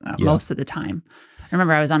me like most of the time. I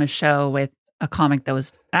remember I was on a show with a comic that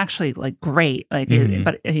was actually like great, like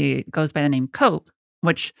but he goes by the name Coke,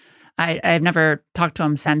 which I've never talked to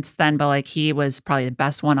him since then, but like he was probably the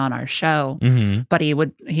best one on our show. But he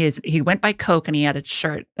went by Coke and he had a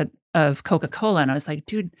shirt of Coca-Cola, and I was like,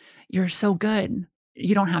 dude, you're so good.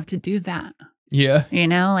 You don't have to do that. Yeah. You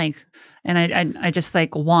know, like, and I just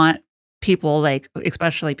like want people like,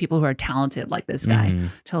 especially people who are talented like this guy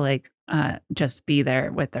to like just be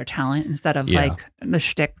there with their talent instead of like the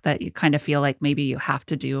shtick that you kind of feel like maybe you have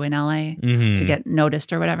to do in LA to get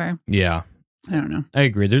noticed or whatever. Yeah. I don't know. I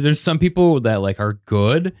agree. There's some people that like are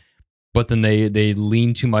good, but then they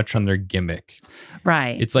lean too much on their gimmick.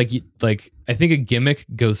 Right. It's like I think a gimmick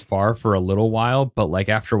goes far for a little while, but like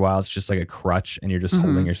after a while, it's just like a crutch, and you're just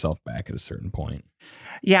holding yourself back at a certain point.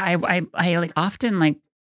 Yeah, I like often like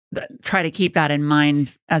try to keep that in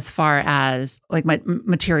mind as far as like my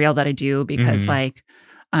material that I do, because like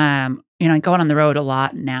going on the road a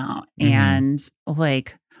lot now, and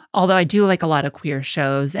like. Although I do like a lot of queer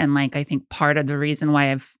shows, and like I think part of the reason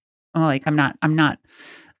why I'm not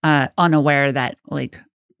unaware that like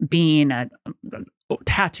being a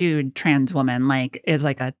tattooed trans woman like is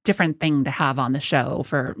like a different thing to have on the show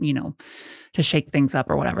for, to shake things up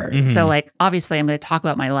or whatever. So like obviously I'm going to talk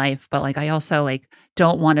about my life, but like I also like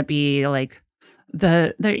don't want to be like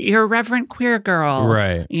the irreverent queer girl,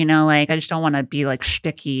 right? Like I just don't want to be like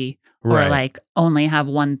shticky. Or like only have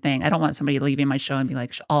one thing. I don't want somebody leaving my show and be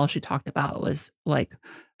like, all she talked about was like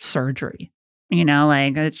surgery.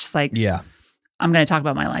 Like it's just like, yeah, I'm going to talk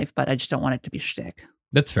about my life, but I just don't want it to be shtick.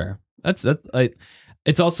 That's fair. It's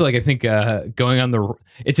also like, I think going on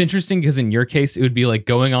it's interesting because in your case, it would be like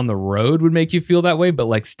going on the road would make you feel that way, but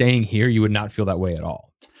like staying here, you would not feel that way at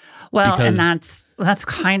all. Well, and that's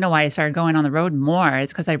kind of why I started going on the road more.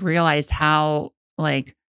 It's because I realized how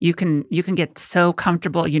like, you can get so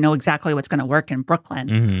comfortable, exactly what's going to work in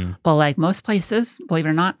Brooklyn. But like most places, believe it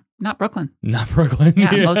or not Brooklyn. Not Brooklyn.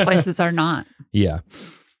 Yeah, most places are not. Yeah.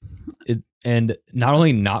 And not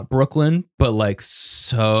only not Brooklyn, but like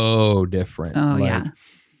so different. Oh, like, yeah.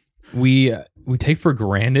 We take for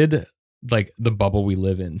granted like the bubble we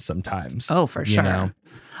live in sometimes. Oh, for sure.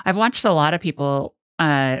 I've watched a lot of people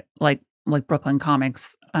like Brooklyn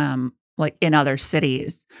comics like in other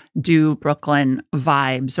cities do Brooklyn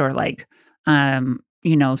vibes or like,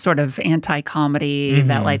 sort of anti-comedy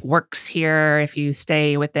that like works here if you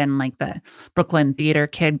stay within like the Brooklyn theater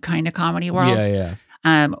kid kind of comedy world.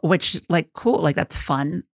 Yeah. Which like cool, like that's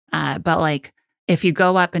fun. But like if you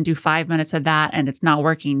go up and do 5 minutes of that and it's not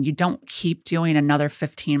working, you don't keep doing another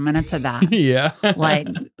 15 minutes of that. Yeah. Like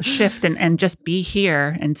shift and just be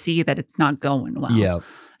here and see that it's not going well. Yeah.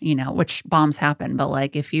 Which bombs happen. But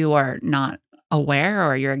like if you are not aware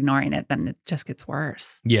or you're ignoring it, then it just gets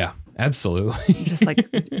worse. Yeah, absolutely. Just like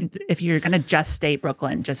if you're going to just stay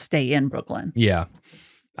Brooklyn, just stay in Brooklyn. Yeah.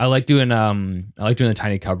 I like doing the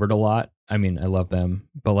Tiny Cupboard a lot. I mean, I love them,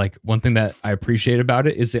 but like one thing that I appreciate about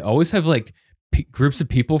it is they always have like groups of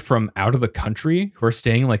people from out of the country who are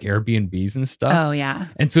staying in like Airbnbs and stuff. Oh yeah.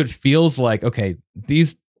 And so it feels like, okay,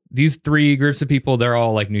 these three groups of people, they're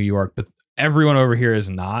all like New York, but everyone over here is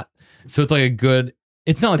not. So it's like a good,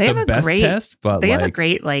 it's not like the best test, but they have a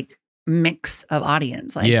great like mix of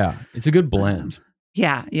audience. Like, yeah, it's a good blend.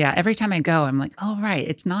 Yeah. Every time I go, I'm like, oh right,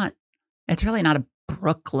 it's really not a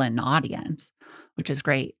Brooklyn audience, which is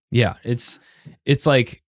great. Yeah, it's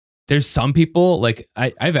like there's some people like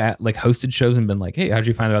I've like hosted shows and been like, hey, how'd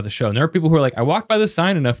you find out about the show? And there are people who are like, I walked by the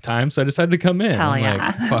sign enough times, so I decided to come in. Hell I'm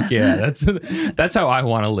yeah. like, fuck yeah, that's how I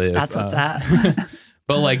want to live. That's what's up.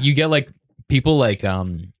 But like you get like people like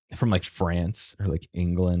from like France or like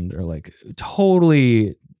England or like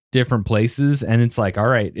totally different places, and it's like, all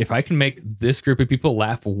right, if I can make this group of people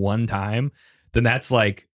laugh one time, then that's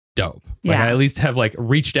like dope. Like I at least have like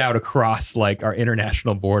reached out across like our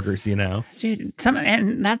international borders, you know. Dude,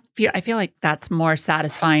 I feel like that's more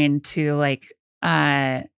satisfying to like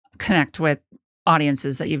connect with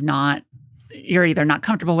audiences that you're either not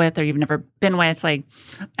comfortable with or you've never been with. Like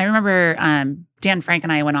I remember Dan Frank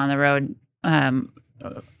and I went on the road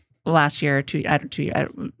last year,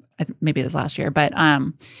 maybe it was last year, but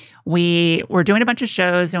we were doing a bunch of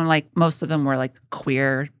shows, and like most of them were like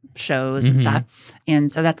queer shows and stuff,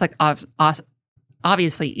 and so that's like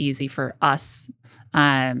obviously easy for us.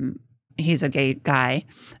 He's a gay guy,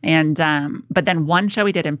 and but then one show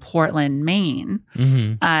we did in Portland, Maine,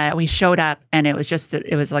 we showed up, and it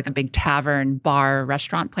was like a big tavern, bar,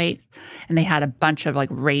 restaurant place, and they had a bunch of like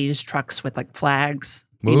raised trucks with like flags.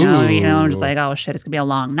 You know, just like, oh shit, it's gonna be a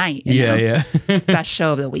long night. Yeah. Best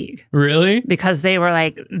show of the week. Really? Because they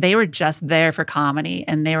were just there for comedy,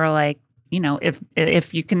 and they were like, you know,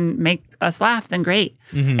 if you can make us laugh, then great.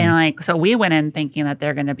 And like, so we went in thinking that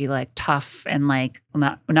they're gonna be like tough and like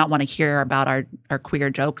not want to hear about our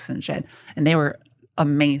queer jokes and shit. And they were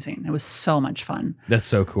amazing. It was so much fun. That's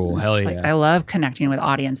so cool. Hell yeah. Like, I love connecting with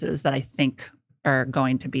audiences that I think are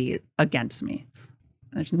going to be against me.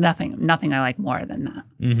 There's nothing I like more than that.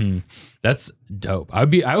 That's dope. I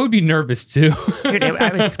would be nervous too. Dude,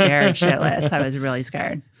 I was scared shitless. I was really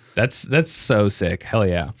scared. That's so sick. Hell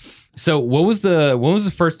yeah. So when was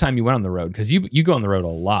the first time you went on the road? Because you go on the road a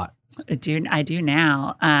lot. Dude, I do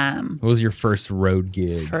now. What was your first road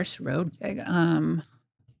gig? Gosh, I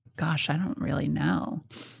don't really know.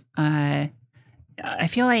 I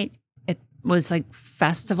feel like it was like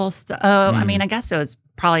festival stuff. I mean, I guess it was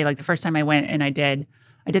probably like the first time I went, and I did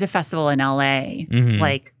a festival in LA,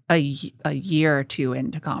 like a year or two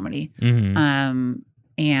into comedy.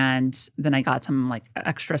 And then I got some like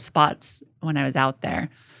extra spots when I was out there.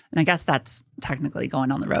 And I guess that's technically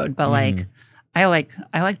going on the road, but like I like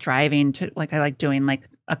driving to, like I like doing like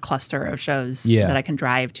a cluster of shows that I can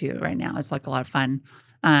drive to right now. It's like a lot of fun.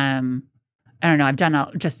 I don't know. I've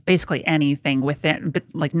done just basically anything within, but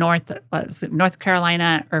like North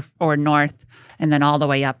Carolina or North, and then all the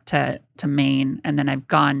way up to Maine, and then I've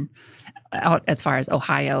gone out as far as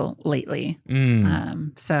Ohio lately.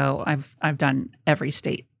 So I've done every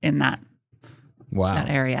state in that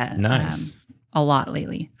area. Nice. A lot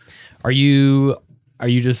lately. Are you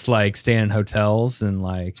just like staying in hotels and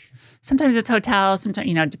like? Sometimes it's hotels. Sometimes,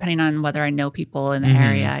 you know, depending on whether I know people in the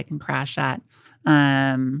area, I can crash at.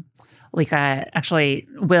 Actually,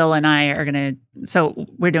 Will and I are so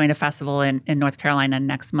we're doing a festival in North Carolina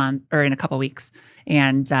next month, or in a couple weeks.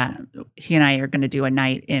 And he and I are going to do a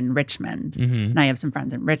night in Richmond. And I have some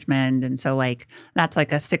friends in Richmond. And so like, that's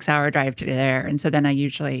like a 6-hour drive to there. And so then I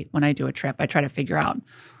usually, when I do a trip, I try to figure out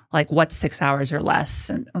like what's 6 hours or less,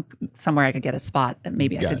 and somewhere I could get a spot that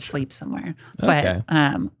maybe I could sleep somewhere. Okay.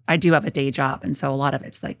 But I do have a day job. And so a lot of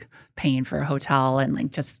it's like paying for a hotel and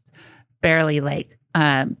like just barely like,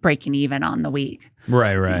 breaking even on the week.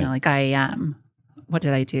 Right. You know, like what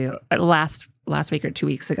did I do? Last week or 2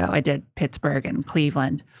 weeks ago, I did Pittsburgh and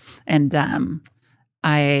Cleveland. And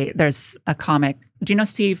there's a comic. Do you know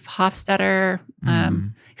Steve Hofstetter?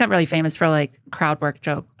 He got really famous for like crowd work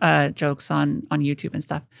jokes on YouTube and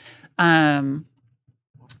stuff.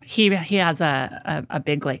 He has a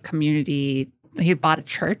big like community. He bought a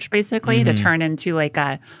church basically to turn into like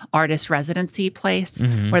a artist residency place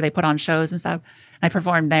where they put on shows and stuff. I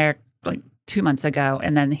performed there like 2 months ago,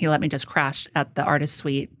 and then he let me just crash at the artist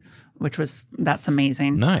suite, that's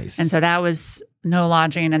amazing. Nice. And so that was no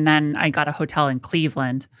lodging, and then I got a hotel in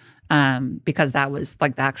Cleveland because that was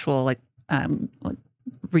like the actual like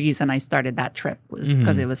reason I started that trip was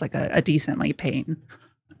because it was like a decently paying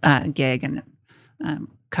gig, and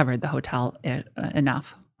covered the hotel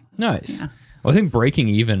enough. Nice. Yeah. Well, I think breaking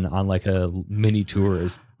even on like a mini tour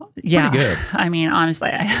is pretty good. I mean, honestly,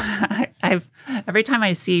 I've every time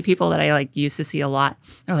I see people that I like used to see a lot,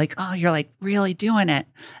 they're like, "Oh, you're like really doing it,"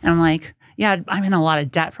 and I'm like, "Yeah, I'm in a lot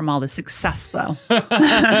of debt from all the success, though."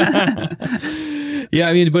 Yeah,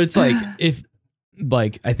 I mean, but it's like if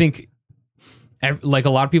like I think like a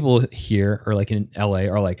lot of people here or like in LA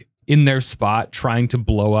are like in their spot trying to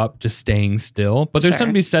blow up, just staying still. But there's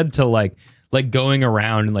something to be said to like going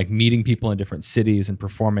around and like meeting people in different cities and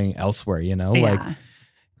performing elsewhere, you know? Yeah.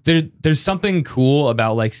 Like there's something cool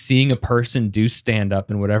about like seeing a person do stand up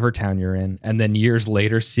in whatever town you're in, and then years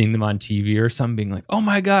later seeing them on TV or something, being like, "Oh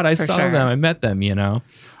my God, I saw them, I met them," you know?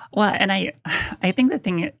 Well, and I think the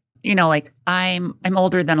thing, you know, like I'm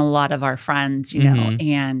older than a lot of our friends, you know,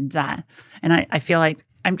 and I feel like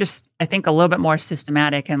I think a little bit more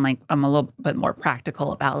systematic, and like I'm a little bit more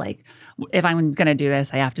practical about like, if I'm going to do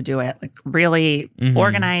this, I have to do it like really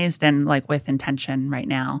organized and like with intention right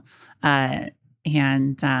now.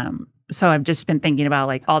 So I've just been thinking about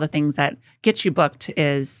like all the things that get you booked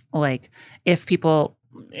is like if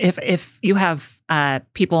you have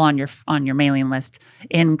people on your mailing list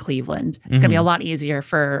in Cleveland, it's going to be a lot easier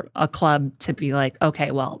for a club to be like, okay,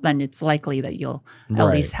 well, then it's likely that you'll at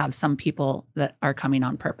least have some people that are coming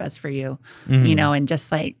on purpose for you, you know, and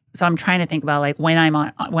just like, so I'm trying to think about like when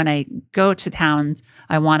I go to towns,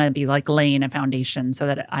 I want to be like laying a foundation so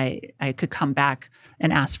that I could come back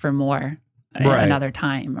and ask for more another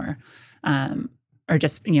time, or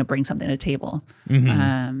just, you know, bring something to the table.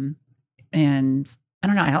 And I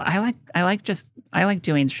don't know. I like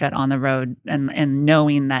doing shit on the road and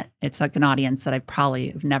knowing that it's like an audience that I probably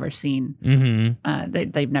have never seen.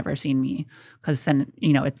 They've never seen me, because then,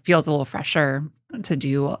 you know, it feels a little fresher to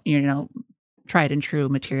do, you know, tried and true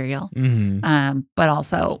material. But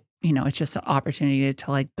also, you know, it's just an opportunity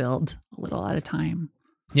to like build a little at a time.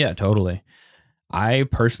 Yeah, totally. I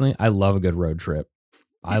love a good road trip.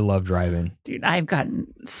 I love driving. Dude, I've gotten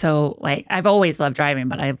so like, I've always loved driving,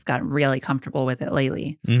 but I've gotten really comfortable with it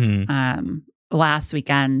lately. Last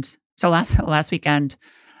weekend,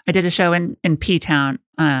 I did a show in P-Town,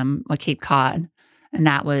 like Cape Cod, and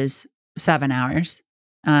that was 7 hours.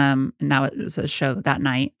 And that was a show that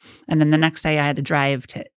night. And then the next day I had to drive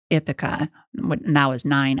to Ithaca, and that was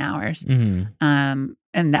 9 hours.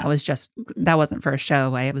 And that wasn't for a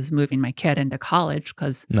show. I was moving my kid into college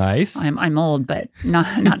because nice. I'm old, but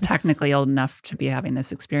not technically old enough to be having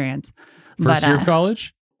this experience. First year of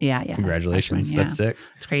college? Yeah. Congratulations. That's sick.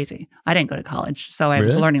 It's crazy. I didn't go to college, so I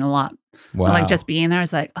was learning a lot. Wow. But like just being there, I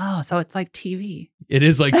was like, oh, so it's like TV. It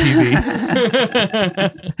is like TV.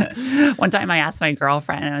 One time I asked my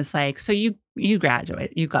girlfriend, and I was like, so you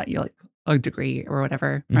graduate, you got like a degree or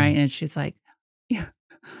whatever, right? And she's like, yeah.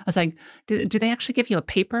 I was like, do they actually give you a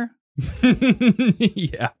paper?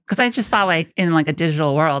 Yeah. Because I just thought like in like a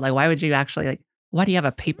digital world, like why would you actually like, why do you have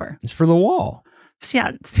a paper? It's for the wall. So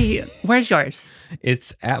yeah. See, where's yours?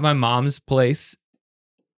 It's at my mom's place.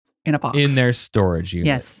 In a box. In their storage unit.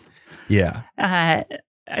 Yes. Yeah.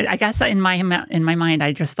 I guess in my mind,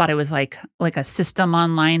 I just thought it was like a system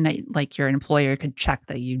online that like your employer could check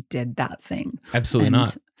that you did that thing. Absolutely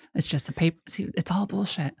not. It's just a paper. See, it's all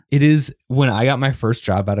bullshit. It is. When I got my first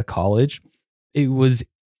job out of college, it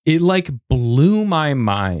like blew my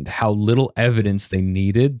mind how little evidence they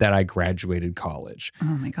needed that I graduated college. Oh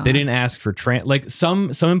my God. They didn't ask for like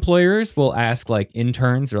some employers will ask like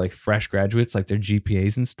interns or like fresh graduates, like their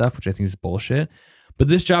GPAs and stuff, which I think is bullshit. But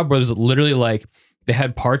this job was literally like, they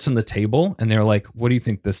had parts on the table and they were like, what do you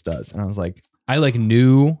think this does? And I was like, I like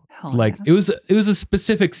knew like it was a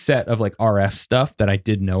specific set of like RF stuff that I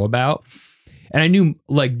did know about. And I knew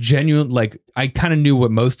like like I kind of knew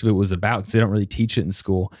what most of it was about because they don't really teach it in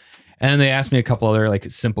school. And then they asked me a couple other like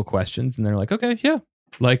simple questions and they're like, okay, yeah,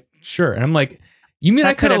 like sure. And I'm like, you mean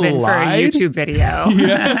that I could have been lied? For a YouTube video?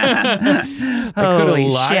 Yeah. I could have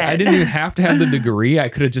lied. I didn't even have to have the degree. I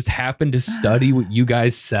could have just happened to study what you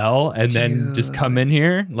guys sell and then just come in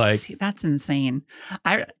here. Like, see, that's insane.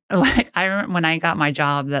 I remember when I got my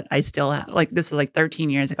job that I still have, like this was like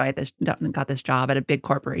 13 years ago. I got this job at a big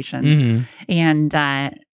corporation, and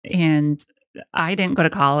I didn't go to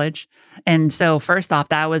college. And so first off,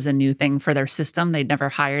 that was a new thing for their system. They'd never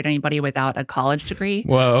hired anybody without a college degree.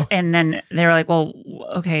 Whoa. And then they were like, well,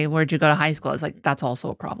 okay, where'd you go to high school? I was like, that's also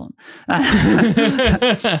a problem.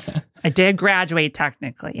 I did graduate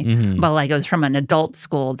technically, but like it was from an adult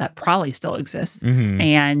school that probably still exists.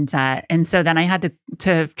 And so then I had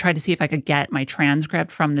to try to see if I could get my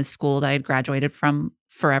transcript from the school that I had graduated from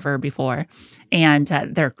forever before, and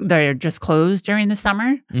they're just closed during the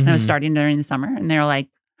summer. And I was starting during the summer, and they're like,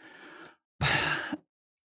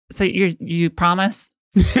 "So you promise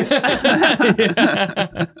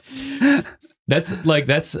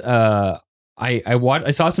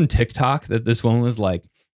I saw some TikTok that this one was like,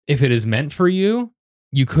 if it is meant for you,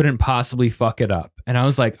 you couldn't possibly fuck it up. And I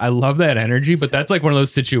was like, I love that energy, but that's like one of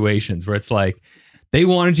those situations where it's like they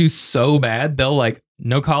wanted you so bad, they'll like,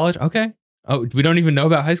 no college, okay. Oh, we don't even know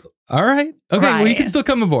about high school. All right, okay, well, you can still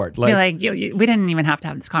come aboard. Like, we didn't even have to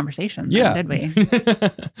have this conversation, then, did we?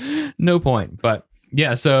 No point, but.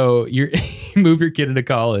 Yeah, so you move your kid into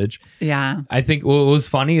college. Yeah. I think what was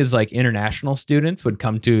funny is like international students would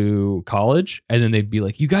come to college and then they'd be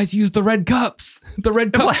like, you guys use the red cups from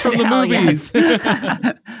the movies.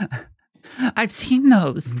 Yes. I've seen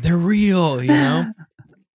those. They're real, you know?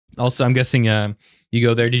 Also, I'm guessing you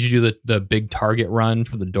go there. Did you do the big Target run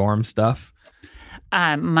for the dorm stuff?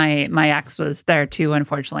 My ex was there too,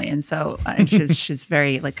 unfortunately. And so she's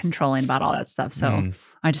very like controlling about all that stuff. So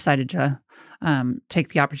I decided to take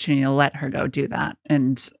the opportunity to let her go do that.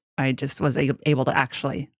 And I just was able to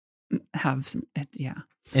actually have some, yeah.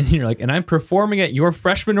 And you're like, and I'm performing at your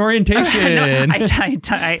freshman orientation. No,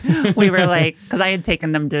 we were like, because I had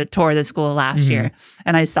taken them to tour the school last year.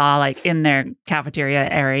 And I saw like in their cafeteria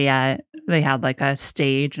area, they had like a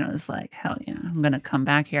stage. And I was like, hell yeah, I'm going to come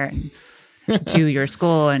back here and do your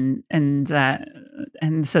school. And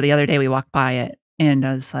so the other day we walked by it. And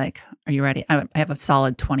I was like, are you ready? I have a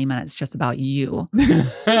solid 20 minutes just about you.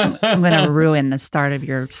 I'm going to ruin the start of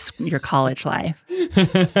your college life. I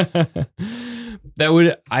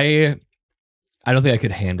don't think I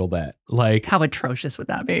could handle that. Like, how atrocious would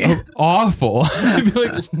that be? Awful. I'd be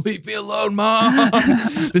like, leave me alone, Mom.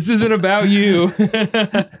 This isn't about you.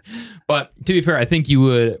 But to be fair, I think you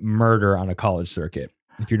would murder on a college circuit.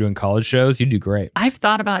 If you're doing college shows, you'd do great. I've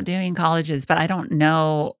thought about doing colleges, but I don't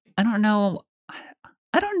know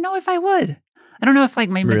if I would. I don't know if like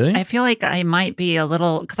really? I feel like I might be a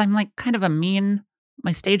little, because I'm like kind of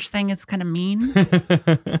my stage thing is kind of mean.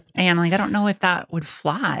 And like, I don't know if that would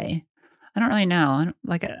fly. I don't really know.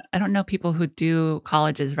 I don't know people who do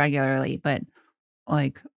colleges regularly, but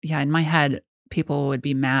like, yeah, in my head, people would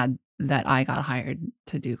be mad that I got hired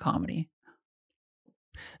to do comedy.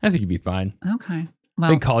 I think you'd be fine. Okay. Well, I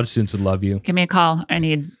think college students would love you. Give me a call. I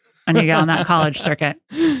need to get on that college circuit.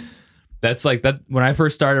 That's like that. When I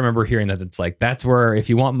first started, I remember hearing that. It's like, that's where if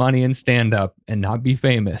you want money and stand up and not be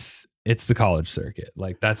famous, it's the college circuit.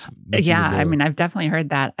 Like that's yeah. I mean, I've definitely heard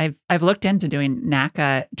that. I've looked into doing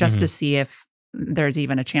NACA just to see if there's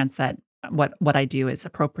even a chance that what I do is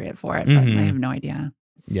appropriate for it. But I have no idea.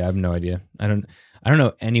 Yeah, I have no idea. I don't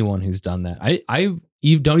know anyone who's done that.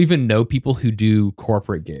 You don't even know people who do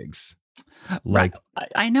corporate gigs. Like,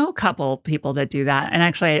 I know a couple people that do that, and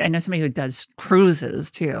actually, I know somebody who does cruises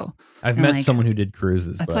too. I've met someone who did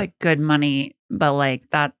cruises. That's like good money, but like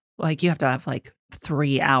that, like you have to have like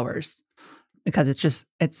 3 hours because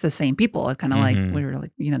it's the same people. It's kind of like we were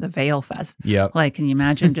like the Veil Fest. Yeah. Like, can you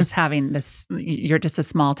imagine just having this? You're just a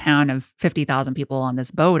small town of 50,000 people on this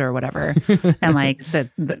boat or whatever, and like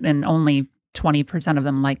and only 20% of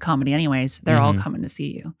them like comedy anyways. They're all coming to see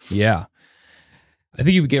you. Yeah. I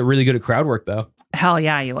think you would get really good at crowd work, though. Hell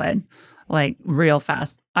yeah, you would. Like real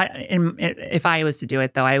fast. If I was to do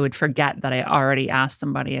it, though, I would forget that I already asked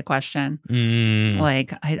somebody a question.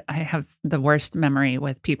 Like I have the worst memory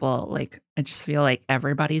with people. Like I just feel like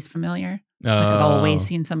everybody's familiar. Like I've always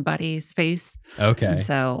seen somebody's face. Okay. And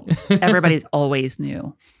so everybody's always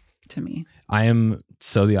new to me. I am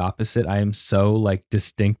so the opposite. I am so like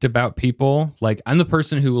distinct about people. Like I'm the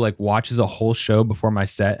person who like watches a whole show before my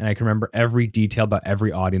set and I can remember every detail about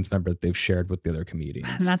every audience member that they've shared with the other comedians.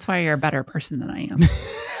 And that's why you're a better person than I am.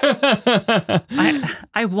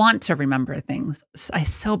 I want to remember things. I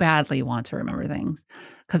so badly want to remember things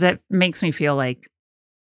because it makes me feel like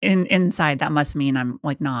inside that must mean I'm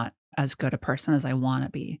like not as good a person as I want to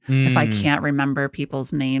be. If I can't remember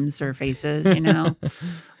people's names or faces,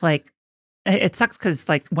 like it sucks because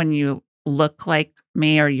like when you look like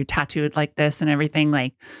me or you tattooed like this and everything,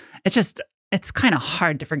 like it's kind of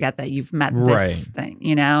hard to forget that you've met this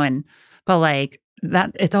thing, but like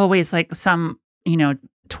that it's always like some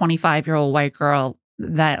 25-year-old white girl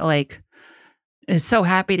that like is so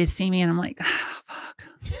happy to see me and I'm like, oh, fuck.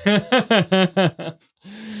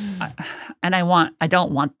 And I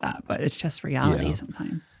don't want that, but it's just reality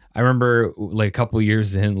sometimes. I remember like a couple of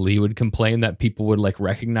years in, Lee would complain that people would like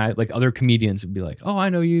recognize, like other comedians would be like, oh, I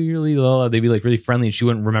know you, you're Lee Lola. They'd be like really friendly and she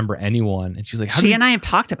wouldn't remember anyone. And she's like, she and I have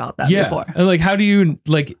talked about that before. And like, how do you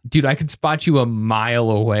like, dude, I could spot you a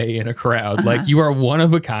mile away in a crowd. Like you are one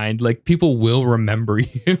of a kind. Like people will remember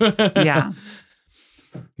you. Yeah.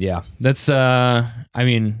 Yeah. That's, I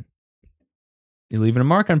mean, you're leaving a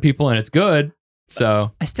mark on people and it's good.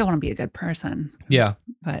 So I still want to be a good person, yeah.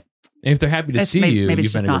 but And if they're happy to see you, maybe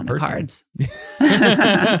you've it's been just a not good in person. the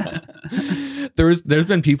cards. There's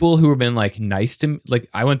been people who have been like nice to me. Like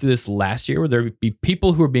I went through this last year where there would be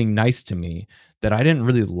people who were being nice to me that I didn't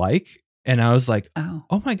really like. And I was like,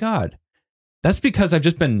 oh my God, that's because I've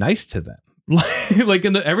just been nice to them. Like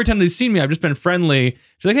every time they've seen me, I've just been friendly.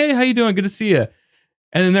 She's like, hey, how you doing? Good to see you.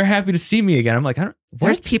 And then they're happy to see me again. I'm like,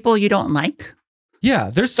 there's people you don't like?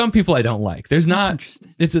 Yeah, there's some people I don't like. There's not.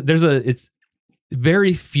 Interesting. It's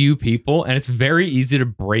very few people, and it's very easy to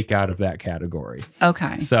break out of that category.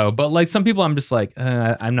 Okay. So, but like some people, I'm just like,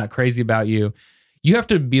 I'm not crazy about you. You have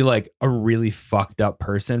to be like a really fucked up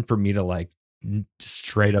person for me to like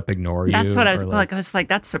straight up ignore you. That's what I was like. I was like,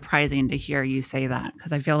 that's surprising to hear you say that,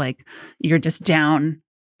 because I feel like you're just down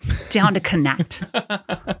to connect.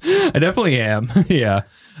 I definitely am. Yeah.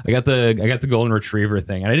 I got the golden retriever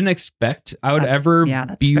thing. And I didn't expect I would ever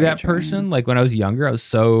be that person. Like when I was younger, I was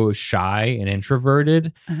so shy and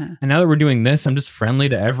introverted. And now that we're doing this, I'm just friendly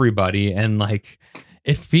to everybody. And like,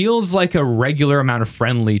 it feels like a regular amount of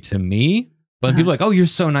friendly to me. But people are like, oh, you're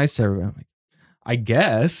so nice to everyone. I'm like, I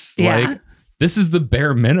guess. Like, this is the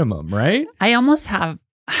bare minimum, right? I almost have,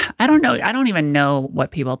 I don't know. I don't even know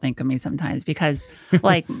what people think of me sometimes, because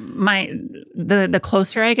like the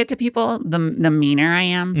closer I get to people, the meaner I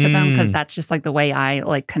am to them, because that's just like the way I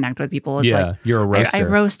like connect with people. It's like, you're a roaster. I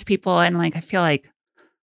roast people, and like I feel like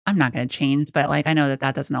I'm not going to change, but like I know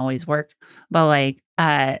that doesn't always work. But like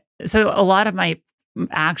so a lot of my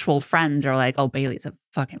actual friends are like, oh, Bailey's a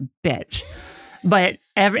fucking bitch. But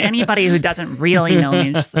anybody who doesn't really know me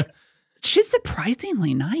is just like, she's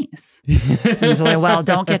surprisingly nice. And so like, well,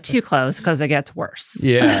 don't get too close because it gets worse.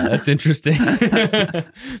 Yeah, that's interesting.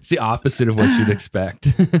 It's the opposite of what you'd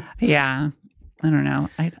expect. Yeah. I don't know.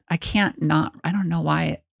 I can't not. I don't know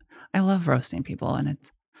why. I love roasting people, and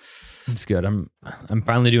it's good. I'm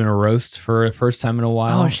finally doing a roast for the first time in a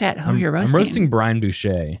while. Oh shit! Who are you roasting? I'm roasting Brian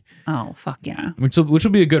Boucher. Oh fuck yeah! Which will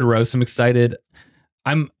be a good roast. I'm excited.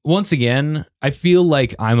 Once again, I feel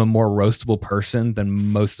like I'm a more roastable person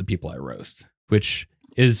than most of the people I roast, which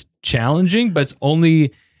is challenging, but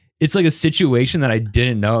it's like a situation that I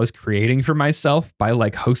didn't know I was creating for myself by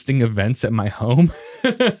like hosting events at my home.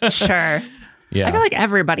 Sure. Yeah. I feel like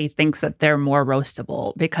everybody thinks that they're more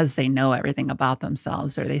roastable because they know everything about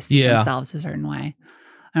themselves, or they see themselves a certain way.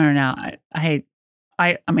 I don't know.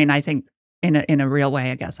 I mean, I think in a real way,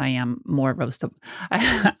 I guess I am more roastable.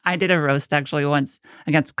 I did a roast actually once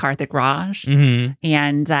against Karthik Raj, and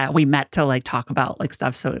we met to like talk about like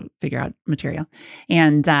stuff, so figure out material.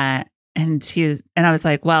 And I was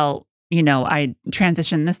like, well, you know, I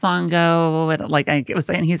transitioned this long ago,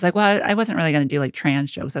 and he's like, well, I wasn't really going to do like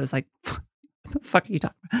trans jokes. I was like, what the fuck are you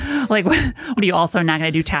talking about? Like, what are you also not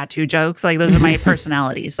going to do tattoo jokes? Like, those are my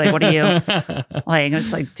personalities. Like, what are you like?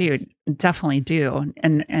 It's like, dude, definitely do.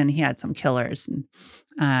 And he had some killers. And,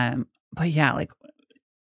 but yeah, like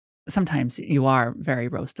sometimes you are very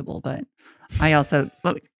roastable, but I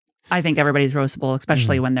think everybody's roastable,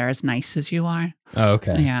 especially when they're as nice as you are. Oh,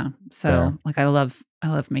 okay. Yeah. So fair. Like, I love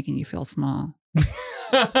making you feel small.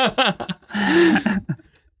 Yeah,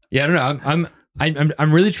 I don't know.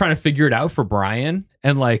 I'm really trying to figure it out for Brian,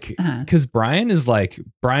 and like, because Brian is a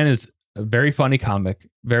very funny comic,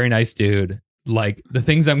 very nice dude. Like the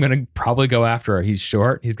things I'm gonna probably go after are he's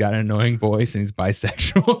short, he's got an annoying voice, and he's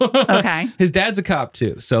bisexual. Okay. His dad's a cop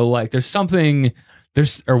too, so like was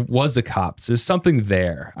a cop. So there's something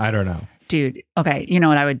there. I don't know, dude. Okay, you know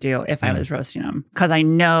what I would do if I was roasting him, because I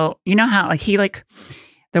know, you know how like he like.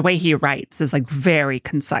 The way he writes is like very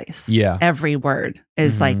concise. Yeah. Every word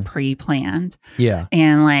is like pre-planned. Yeah.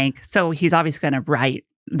 And like, so he's obviously going to write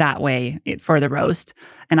that way for the roast.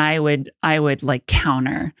 And I would like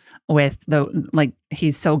counter with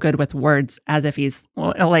he's so good with words, as if he's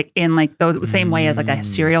like in like the same way as like a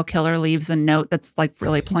serial killer leaves a note that's like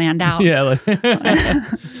really planned out. Yeah. Like,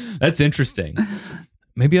 that's interesting.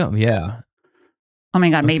 Maybe, yeah. Oh my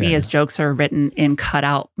God, maybe his jokes are written in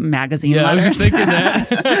cutout magazine letters. I was just thinking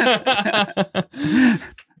that.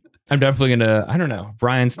 I'm definitely going to, I don't know.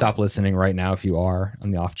 Brian, stop listening right now if you are,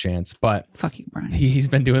 on the off chance. But fuck you, Brian. He's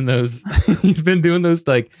been doing those,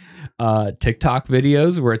 like TikTok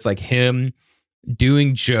videos where it's like him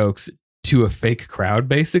doing jokes to a fake crowd,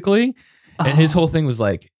 basically. And his whole thing was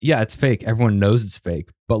like, yeah, it's fake. Everyone knows it's fake.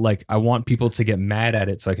 But like, I want people to get mad at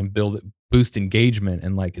it so I can boost engagement.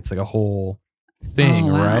 And like, it's like a whole thing,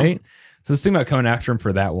 right? So this thing about coming after him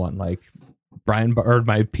for that one, like Brian ordered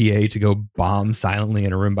my PA to go bomb silently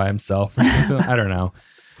in a room by himself or something. I don't know.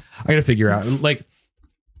 I gotta figure out. Like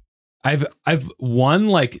I've won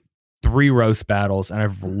like 3 roast battles and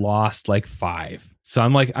I've lost like 5. So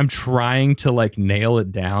I'm trying to like nail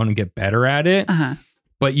it down and get better at it.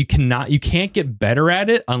 But you can't get better at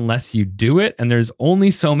it unless you do it. And there's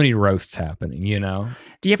only so many roasts happening, you know?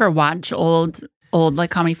 Do you ever watch old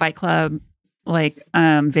like Comedy Fight Club, like,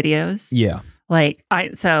 videos? Yeah. Like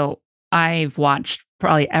I've watched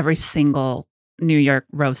probably every single New York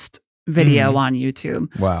roast video on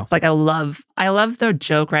YouTube. Wow. It's like I love the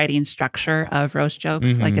joke writing structure of roast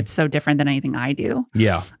jokes. Like it's so different than anything I do.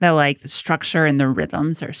 Yeah. That like the structure and the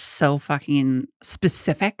rhythms are so fucking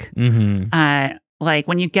specific. Like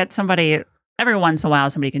when you get somebody, every once in a while,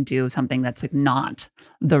 somebody can do something that's like not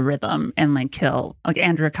the rhythm and like kill. Like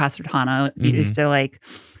Andrew Casartano used to like,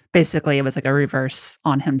 basically it was like a reverse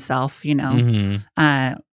on himself, you know?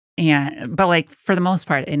 But like for the most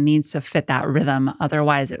part, it needs to fit that rhythm.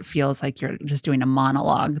 Otherwise, it feels like you're just doing a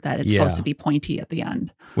monologue that it's supposed to be pointy at the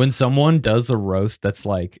end. When someone does a roast that's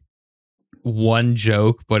like one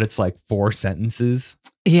joke, but it's like 4 sentences.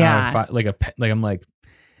 Yeah. I'm like,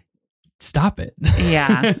 stop it.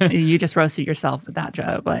 Yeah. You just roasted yourself with that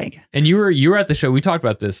joke. Like, and you were at the show. We talked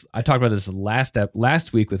about this. I talked about this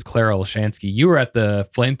last week with Clara Olshansky. You were at the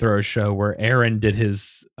Flamethrower show where Aaron did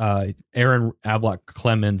his Aaron Ablock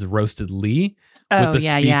Clemens roasted Lee with the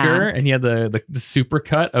speaker, and he had the super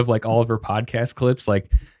cut of like all of her podcast clips,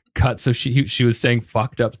 like cut. So she was saying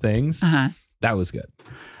fucked up things. That was good.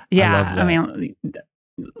 Yeah. I mean,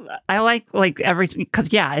 I like everything because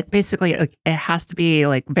it basically it has to be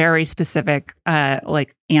like very specific,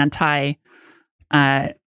 like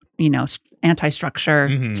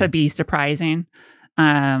anti-structure to be surprising.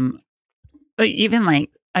 But even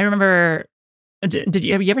like I remember, have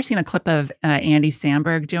you ever seen a clip of Andy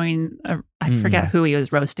Samberg doing? I forget who he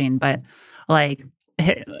was roasting, but like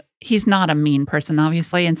he's not a mean person,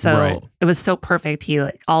 obviously, and so it was so perfect. He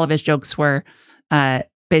like all of his jokes were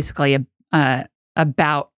basically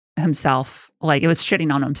about himself. Like it was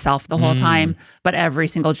shitting on himself the whole time, but every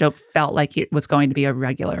single joke felt like it was going to be a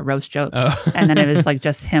regular roast joke. And then it was like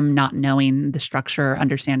just him not knowing the structure,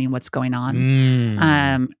 understanding what's going on.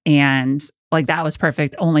 And like that was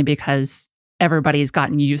perfect only because everybody's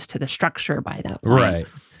gotten used to the structure by that point. Right.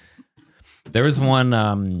 There was one,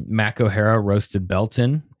 Mac O'Hara roasted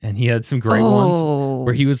Belton, and he had some great ones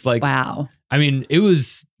where he was like, wow. I mean,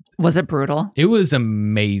 Was it brutal? It was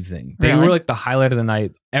amazing. They Really? were like the highlight of the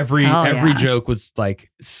night. Every joke was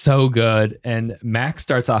like so good. And Max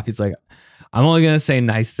starts off, he's like, I'm only going to say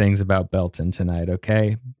nice things about Belton tonight,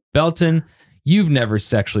 okay? Belton, you've never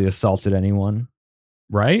sexually assaulted anyone,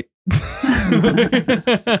 right?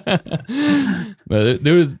 But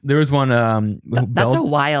there was one. That's a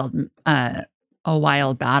wild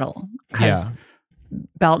battle because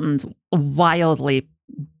Belton's wildly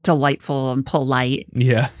delightful and polite.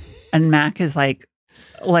 Yeah. And Mac is like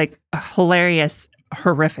a hilarious,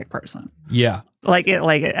 horrific person. Yeah. Like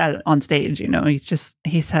on stage, you know,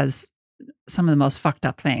 he says some of the most fucked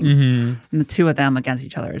up things. And the two of them against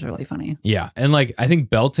each other is really funny. Yeah. And like, I think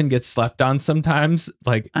Belton gets slept on sometimes.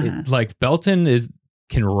 Like, Belton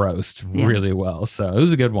can roast really well. So it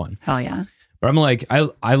was a good one. Hell yeah. But I'm like,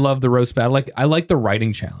 I love the roast battle. Like, I like the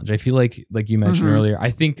writing challenge. I feel like you mentioned earlier,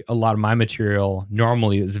 I think a lot of my material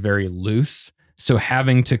normally is very loose. So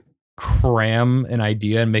having to cram an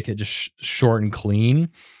idea and make it just short and clean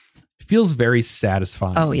feels very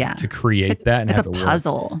satisfying. Oh yeah, to create that and it's have a it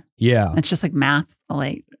puzzle. Work. Yeah, it's just like math.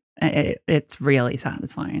 Like it's really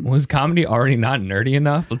satisfying. Was comedy already not nerdy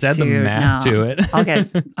enough? Let's add the math to it. I'll get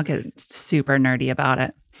super nerdy about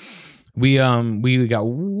it. We got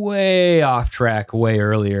way off track way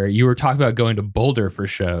earlier. You were talking about going to Boulder for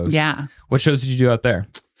shows. Yeah. What shows did you do out there?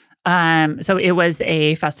 So it was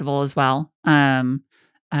a festival as well.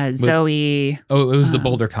 Zoe. Oh, it was the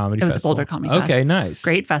Boulder Comedy Festival. It was the Boulder Comedy Festival. Okay, nice.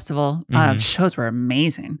 Great festival. Shows were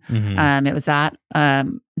amazing. It was at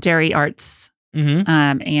Dairy Arts.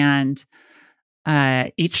 And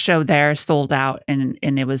each show there sold out, and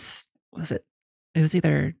it was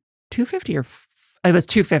either $250 or it was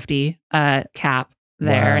 $250 cap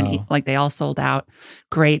there. Wow. And like they all sold out.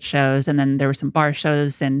 Great shows. And then there were some bar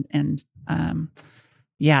shows and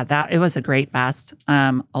that it was a great fest.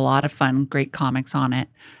 A lot of fun, great comics on it.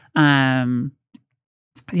 I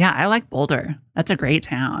like Boulder. That's a great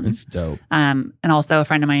town. It's dope. And also a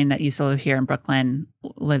friend of mine that used to live here in Brooklyn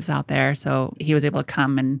lives out there. So he was able to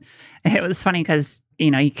come, and it was funny because,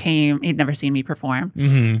 you know, he'd never seen me perform.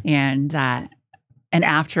 And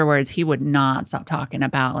afterwards he would not stop talking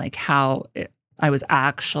about like how I was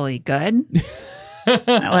actually good.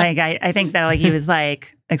 Like, I think that like he was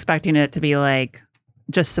like expecting it to be like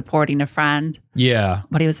just supporting a friend. Yeah.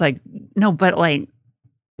 But he was like, no, but like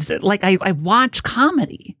I watch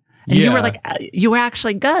comedy. And you were Yeah. like, you were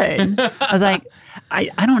actually good. I was like,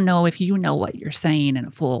 I don't know if you know what you're saying in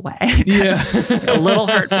a full way. Yeah. You're a little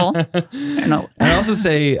hurtful. I'd also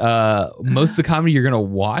say most of the comedy you're going to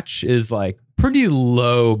watch is like pretty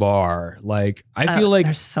low bar. Like I feel like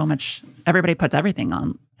there's so much, everybody puts everything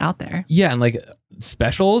on out there. yeah, and like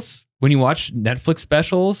specials, when you watch Netflix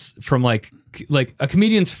specials from like a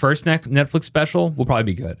comedian's first Netflix special will probably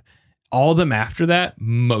be good. All of them after that,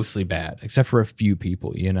 mostly bad, except for a few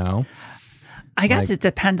people, you know? I guess it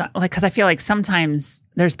depends on, like, because I feel like sometimes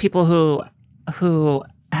there's people who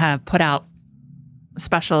have put out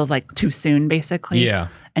specials like too soon, basically. Yeah.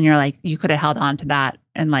 And you're like, you could have held on to that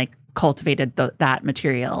and like cultivated that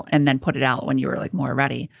material and then put it out when you were like more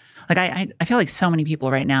ready. Like I feel like so many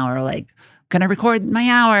people right now are like, gonna record my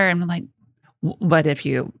hour, and I'm like, but if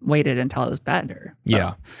you waited until it was better.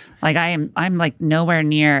 Yeah. Like I'm like nowhere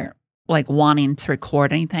near like wanting to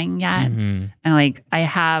record anything yet. Mm-hmm. And like I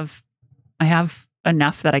have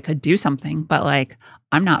enough that I could do something, but like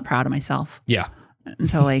I'm not proud of myself. Yeah. And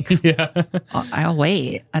so like Yeah. I'll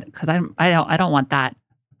wait because I don't want that.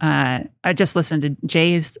 I just listened to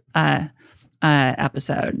Jay's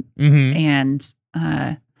episode, Mm-hmm. and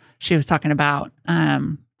she was talking about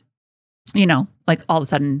like all of a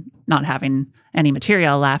sudden not having any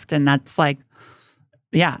material left, and that's like,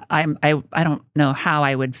 yeah, I don't know how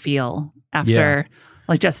I would feel after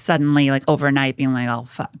like just suddenly like overnight being like, oh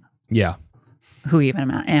fuck, Yeah. who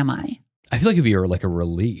even am I? I feel like it'd be like a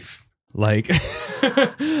relief. Like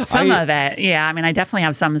Some of it, yeah. I mean, I definitely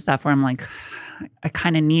have some stuff where I'm like, I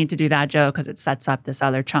kind of need to do that joke because it sets up this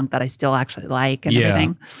other chunk that I still actually like and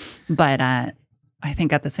everything. But I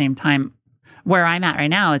think at the same time, where I'm at right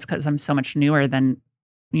now is because I'm so much newer than,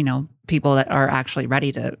 people that are actually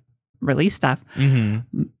ready to release stuff.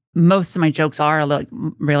 Mm-hmm. Most of my jokes are like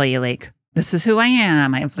really like, this is who I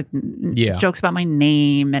am. I have like jokes about my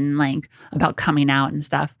name and like about coming out and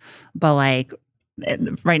stuff. But like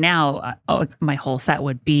right now, my whole set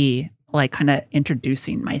would be like kind of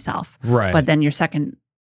introducing myself. Right. But then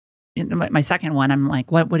my second one, I'm like,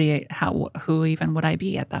 who even would I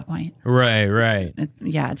be at that point? Right.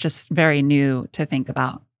 It's just very new to think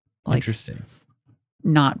about. Like, interesting.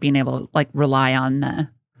 Not being able to like rely on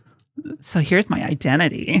so here's my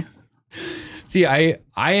identity. See, I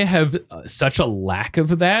have such a lack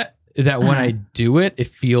of that when I do it, it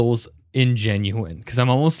feels ingenuine because I'm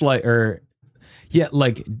almost like,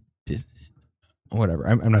 whatever.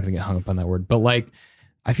 I'm not gonna get hung up on that word, but like,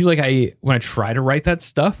 I feel like when I try to write that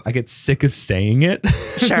stuff, I get sick of saying it.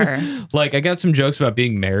 Sure. Like I got some jokes about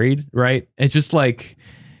being married, right? It's just like,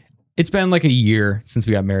 it's been like a year since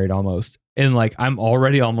we got married almost. And like, I'm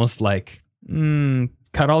already almost like,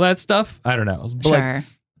 cut all that stuff. I don't know. But Sure. like,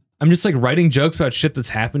 I'm just like writing jokes about shit that's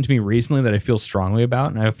happened to me recently that I feel strongly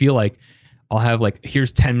about. And I feel like I'll have like,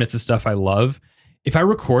 here's 10 minutes of stuff I love. If I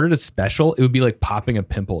recorded a special, it would be like popping a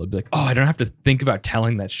pimple. It'd be like, oh, I don't have to think about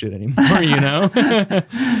telling that shit anymore, you know?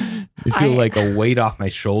 I feel like a weight off my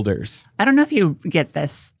shoulders. I don't know if you get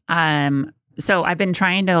this. So I've been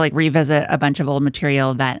trying to like revisit a bunch of old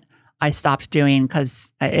material that I stopped doing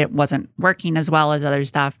because it wasn't working as well as other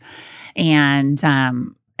stuff. And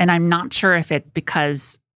I'm not sure if it's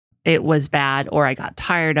because it was bad or I got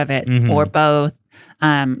tired of it or both.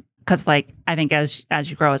 Because like, I think as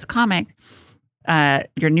you grow as a comic,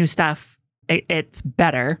 your new stuff, it's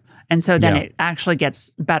better. And so then it actually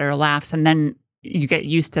gets better laughs. And then you get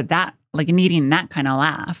used to that, like needing that kind of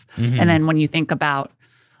laugh. And then when you think about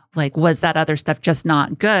like, was that other stuff just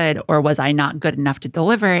not good or was I not good enough to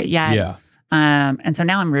deliver it yet? Yeah. And so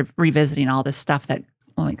now I'm revisiting all this stuff that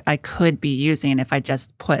like I could be using if I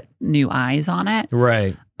just put new eyes on it.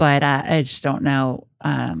 Right. But I just don't know.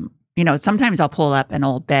 Sometimes I'll pull up an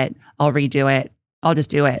old bit, I'll redo it. I'll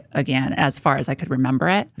just do it again as far as I could remember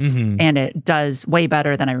it. And it does way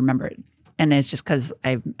better than I remember it. And it's just because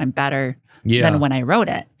I'm better than when I wrote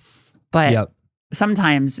it. But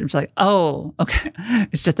sometimes it's like, oh, okay,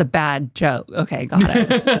 it's just a bad joke. Okay, got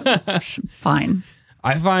it. Fine.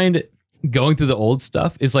 I find going through the old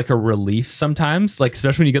stuff is like a relief sometimes, like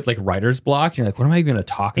especially when you get like writer's block, you're like, what am I even going to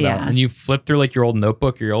talk about? Yeah. And you flip through like your old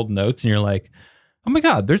notebook or your old notes and you're like, oh my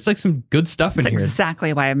God, there's like some good stuff in That's here.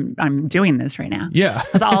 exactly why I'm doing this right now. Yeah.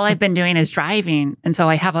 Because all I've been doing is driving. And so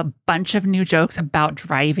I have a bunch of new jokes about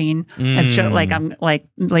driving. I'm like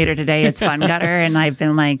later today, it's Fun Gutter. And I've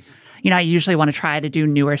been like, I usually want to try to do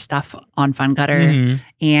newer stuff on Fun Gutter.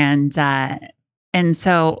 And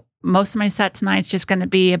so most of my set tonight's just going to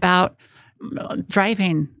be about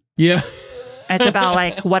driving. Yeah. It's about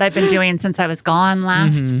like what I've been doing since I was gone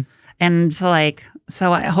last. And so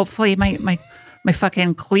hopefully my my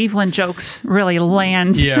fucking Cleveland jokes really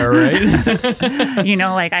land. Yeah, right. You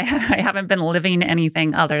know, like I haven't been living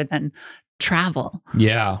anything other than travel.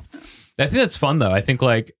 Yeah. I think that's fun though. I think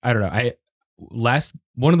like, I don't know.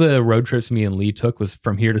 One of the road trips me and Lee took was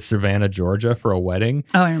from here to Savannah, Georgia for a wedding.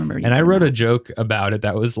 Oh, I remember. And I wrote a joke about it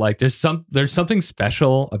that was like, there's something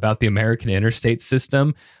special about the American interstate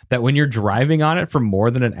system that when you're driving on it for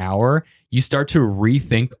more than an hour, you start to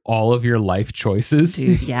rethink all of your life choices.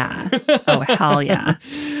 Dude, yeah. Oh, hell yeah.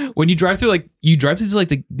 When you drive through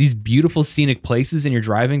these beautiful scenic places and you're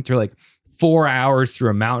driving through like 4 hours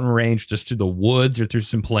through a mountain range, just through the woods or through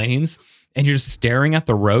some plains, and you're just staring at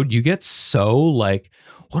the road, you get so like,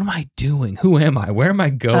 what am I doing? Who am I? Where am I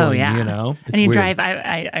going? Oh, yeah. You know? It's and you weird. Drive,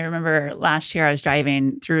 I remember last year I was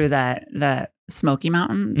driving through the Smoky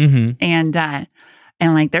Mountains and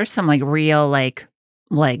like there's some like real like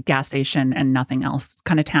gas station and nothing else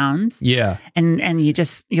kind of towns. Yeah. And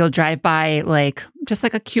you'll drive by like just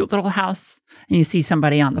like a cute little house and you see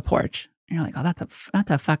somebody on the porch. And you're like, oh, that's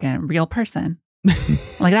a fucking real person.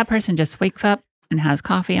 Like that person just wakes up and has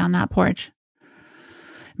coffee on that porch.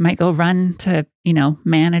 Might go run to, you know,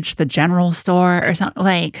 manage the general store or something.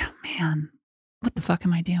 Like, man, what the fuck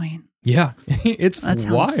am I doing? Yeah, that's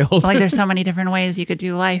wild. Like there's so many different ways you could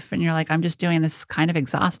do life. And you're like, I'm just doing this kind of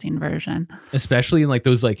exhausting version. Especially in like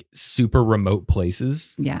those like super remote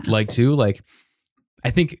places. Yeah. Like too, like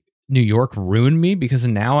I think New York ruined me because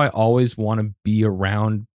now I always want to be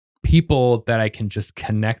around people that I can just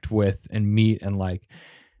connect with and meet and like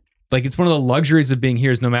it's one of the luxuries of being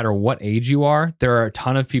here is no matter what age you are, there are a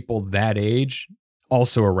ton of people that age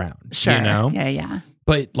also around. Sure. You know? Yeah.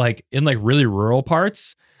 But like in like really rural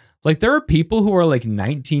parts, like there are people who are like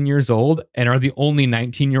 19 years old and are the only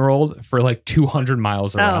 19-year-old for like 200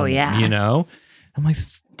 miles around. Oh, yeah. Them, you know? I'm like,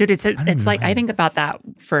 dude, it's like, I think about that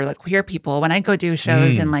for like queer people. When I go do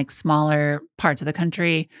shows in like smaller parts of the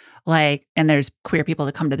country, like, and there's queer people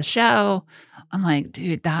that come to the show, I'm like,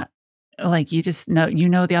 dude, that, like, you just know,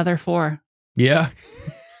 the other four. Yeah.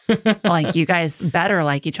 Like, you guys better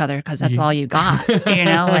like each other because that's all you got, you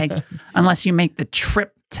know, like, unless you make the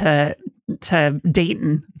trip to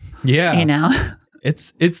Dayton. Yeah. You know?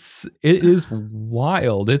 It is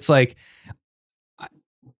wild. It's like,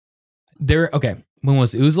 okay. When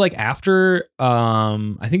was it? It was like after,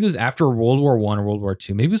 I think it was after World War I or World War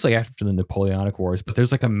II. Maybe it was like after the Napoleonic Wars, but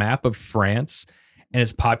there's like a map of France and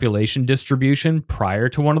its population distribution prior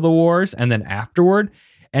to one of the wars and then afterward.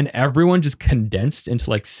 And everyone just condensed into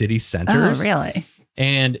like city centers. Oh, really?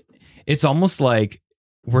 And it's almost like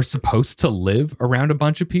we're supposed to live around a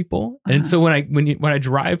bunch of people. And so when I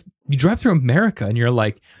drive, you drive through America and you're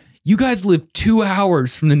like, you guys live 2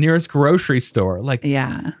 hours from the nearest grocery store. Like,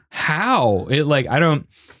 yeah, how? It like,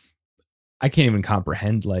 I can't even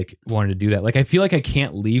comprehend like wanting to do that. Like, I feel like I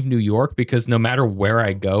can't leave New York because no matter where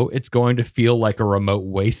I go, it's going to feel like a remote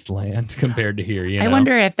wasteland compared to here. You know? I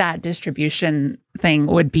wonder if that distribution thing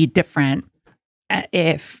would be different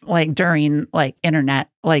if like during like internet,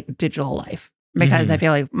 like digital life, because I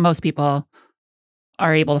feel like most people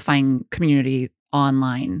are able to find community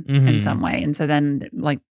online in some way. And so then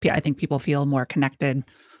like, I think people feel more connected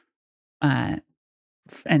and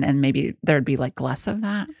maybe there'd be like less of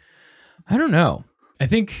that. I don't know. I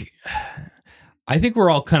think we're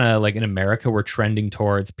all kind of like in America, we're trending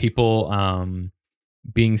towards people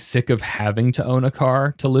being sick of having to own a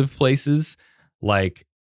car to live places, like,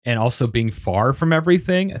 and also being far from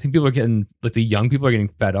everything. I think people are getting, like the young people are getting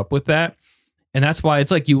fed up with that. And that's why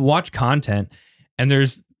it's like you watch content and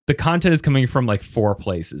the content is coming from like 4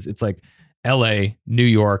 places. It's like LA, New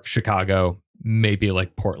York, Chicago, maybe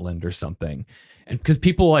like Portland or something. And because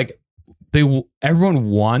people like, everyone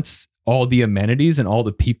wants all the amenities and all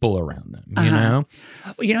the people around them, you know?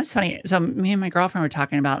 Well, you know, it's funny. So me and my girlfriend were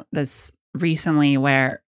talking about this recently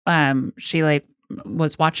where she like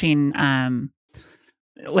was watching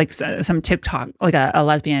like some TikTok, like a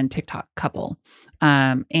lesbian TikTok couple.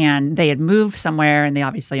 And they had moved somewhere and they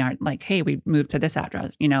obviously aren't like, hey, we moved to this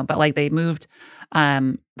address, you know, but like they moved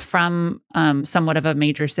from somewhat of a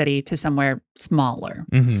major city to somewhere smaller.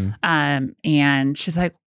 And she's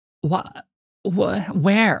like, what?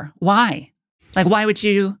 Where? Why? Like, why would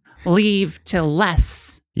you leave to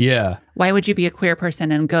less? Yeah. Why would you be a queer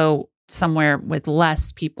person and go somewhere with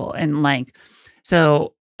less people? And like,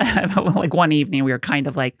 so like one evening we were kind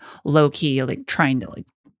of like low key, like trying to like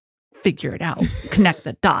figure it out, connect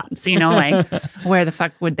the dots, you know, like where the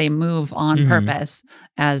fuck would they move on purpose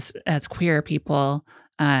as queer people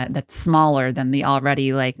that's smaller than the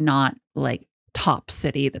already like not like top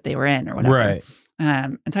city that they were in or whatever. Right.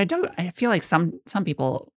 And so I feel like some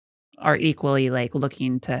people are equally like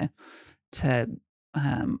looking to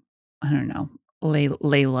I don't know, lay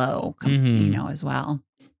low, as well.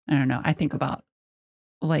 I don't know. I think about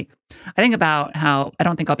how I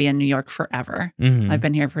don't think I'll be in New York forever. I've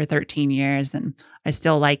been here for 13 years and I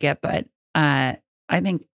still like it. But I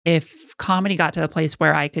think if comedy got to the place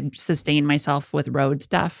where I could sustain myself with road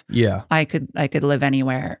stuff, I could live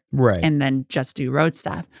anywhere, right? And then just do road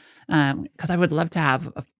stuff. Because I would love to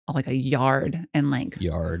have a yard and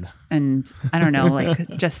and I don't know,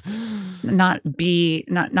 just not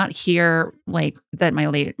hear that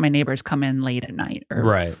my neighbors come in late at night or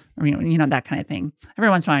right, or, that kind of thing. Every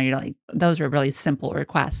once in a while you're like, those are really simple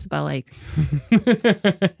requests, but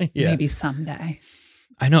maybe someday.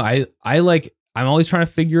 I know. I'm always trying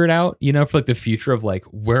to figure it out, for the future of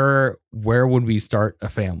where would we start a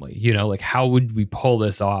family, how would we pull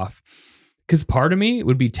this off? Because part of me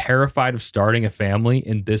would be terrified of starting a family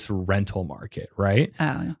in this rental market, right?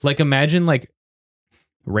 Oh. Imagine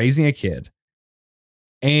raising a kid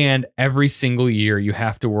and every single year you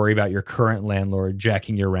have to worry about your current landlord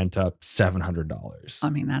jacking your rent up $700. I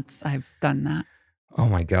mean, I've done that. Oh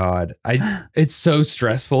my God. It's so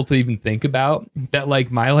stressful to even think about that.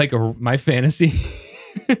 My fantasy,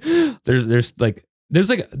 there's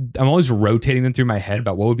I'm always rotating them through my head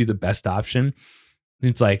about what would be the best option.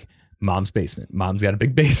 It's mom's basement. Mom's got a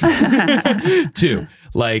big basement. 2,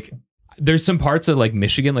 there's some parts of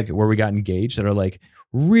Michigan, where we got engaged that are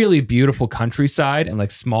really beautiful countryside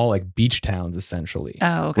and small beach towns essentially.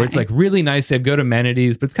 Oh, okay. Where it's really nice. They have good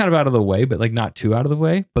amenities, but it's kind of out of the way, but not too out of the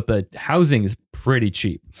way. But the housing is pretty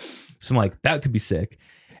cheap. So I'm that could be sick.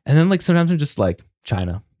 And then sometimes I'm just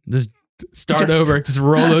China. Just start over. Just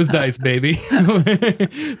roll those dice, baby.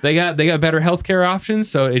 They got better healthcare options,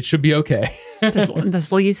 so it should be okay.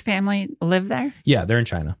 Does Lee's family live there? Yeah, they're in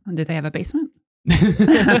China. Do they have a basement? I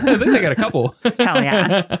think they got a couple. Hell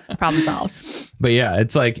yeah. Problem solved. But yeah,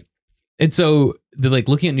 it's so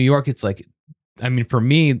looking at New York, it's for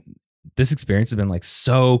me, this experience has been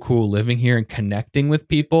so cool living here and connecting with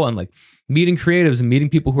people and meeting creatives and meeting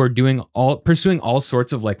people who are pursuing all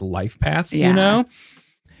sorts of life paths,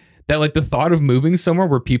 that the thought of moving somewhere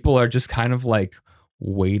where people are just kind of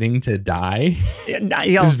waiting to die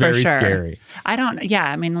is very scary. When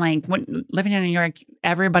living in New York,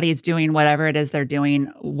 everybody's doing whatever it is they're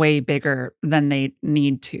doing way bigger than they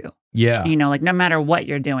need to. Yeah. No matter what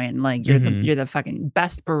you're doing, you're the fucking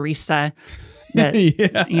best barista that,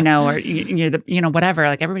 or you're the, whatever,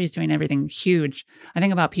 everybody's doing everything huge. I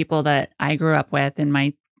think about people that I grew up with in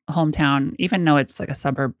my hometown, even though it's a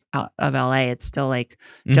suburb of LA, it's still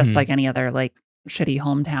just like any other shitty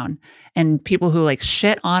hometown, and people who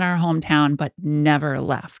shit on our hometown but never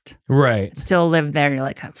left, right? Still live there.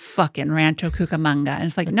 You're fucking Rancho Cucamonga, and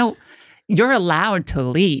it's no, you're allowed to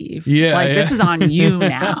leave. This is on you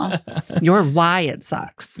now. You're why it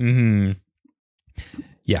sucks. Mm-hmm.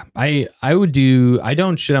 Yeah, I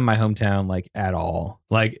don't shit on my hometown at all.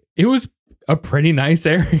 It was a pretty nice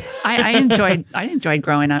area. I enjoyed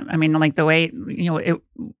growing up. I mean, the way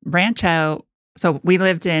Rancho. So we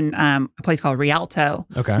lived in a place called Rialto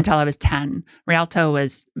until I was 10. Rialto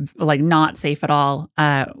was not safe at all.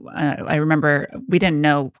 I remember we didn't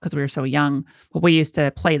know because we were so young, but we used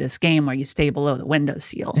to play this game where you stay below the window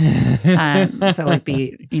sill. We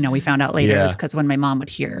found out later it was because when my mom would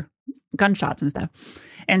hear gunshots and stuff.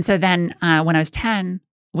 And so then when I was 10,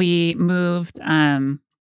 we moved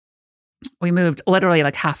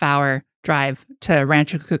literally half hour drive to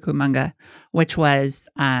Rancho Cucamonga, which was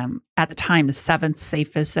at the time the 7th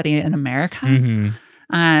safest city in America. Mm-hmm.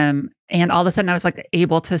 And all of a sudden I was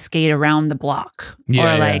able to skate around the block,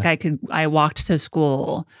 I walked to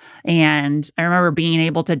school, and I remember being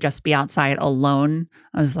able to just be outside alone.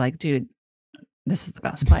 I was dude, this is the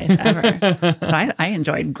best place ever. So I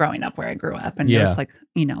enjoyed growing up where I grew up, and it was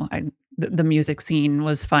the music scene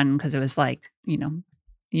was fun because it was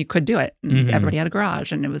you could do it. And everybody had a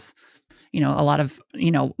garage, and it was, a lot of,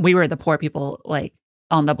 we were the poor people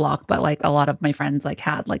on the block, but a lot of my friends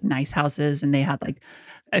had nice houses, and they had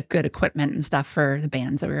a good equipment and stuff for the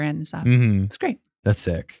bands that we were in and stuff. Mm-hmm. It's great. That's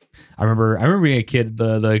sick. I remember being a kid,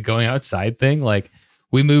 the going outside thing.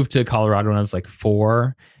 We moved to Colorado when I was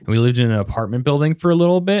 4, and we lived in an apartment building for a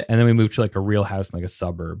little bit, and then we moved to a real house in a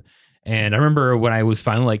suburb. And I remember when I was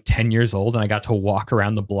finally 10 years old and I got to walk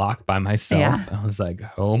around the block by myself, I was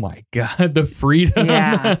oh my God, the freedom.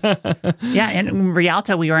 Yeah. And in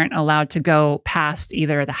Rialto, we weren't allowed to go past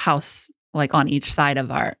either the house, on each side of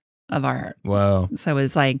of our. Whoa. So it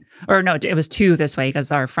was like, or no, it was 2 this way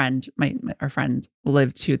because our friend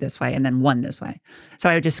lived 2 this way and then 1 this way. So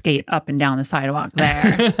I would just skate up and down the sidewalk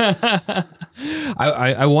there.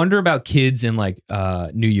 I wonder about kids in like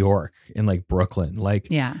New York, in like Brooklyn, like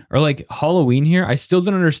or like Halloween here. I still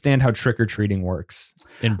don't understand how trick or treating works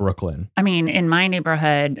in Brooklyn. I mean, in my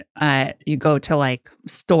neighborhood, you go to like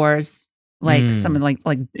stores, like something like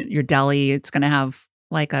your deli. It's gonna have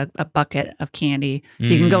like a bucket of candy, so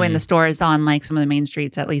you can go in the stores on like some of the main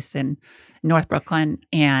streets, at least in North Brooklyn,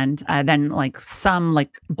 and then like some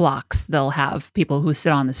like blocks they'll have people who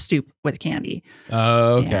sit on the stoop with candy.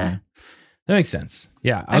 Oh, okay. Yeah. That makes sense.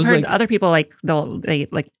 Yeah. I've heard other people like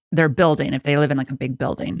their building, if they live in like a big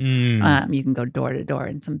building, you can go door to door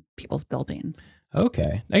in some people's buildings.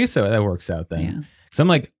 Okay. I guess that works out then. Yeah. So I'm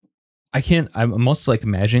like, I'm almost like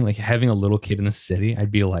imagining like having a little kid in the city.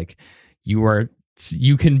 I'd be like,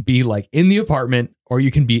 you can be like in the apartment or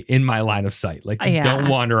you can be in my line of sight. Like don't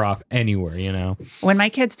wander off anywhere, you know? When my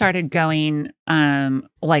kids started going,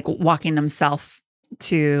 like walking themselves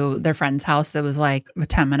to their friend's house, it was like a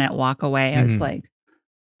 10-minute walk away. I was like,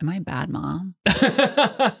 am I a bad mom? And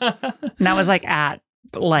that was like at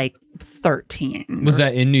like 13. Was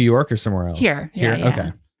that in New York or somewhere else? Here. Yeah.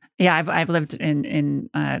 Okay. Yeah, I've lived in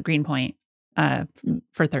Greenpoint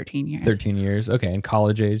for 13 years. 13 years. Okay. And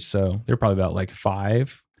college age. So they're probably about like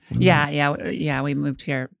 5. Yeah. We moved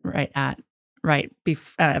here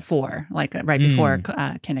before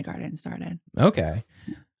kindergarten started. Okay.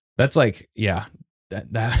 That's like, that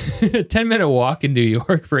 10-minute walk in New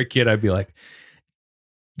York for a kid, I'd be like,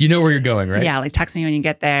 you know where you're going, right? Yeah. Like text me when you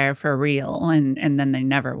get there for real. And then they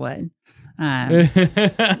never would.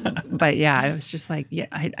 But yeah, I was just like,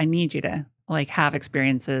 I need you to like have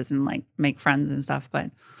experiences and like make friends and stuff, but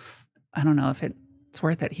I don't know if it's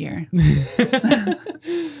worth it here.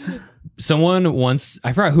 Someone once,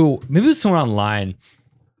 I forgot who, maybe it was someone online.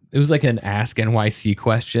 It was like an Ask NYC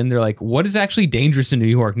question. They're like, what is actually dangerous in New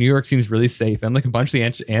York? New York seems really safe. And like a bunch of the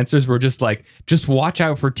answers were just like, just watch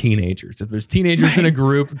out for teenagers. If there's teenagers in a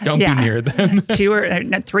group, don't be near them.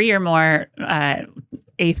 3 or more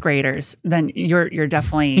 8th graders, then you're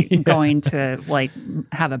definitely going to like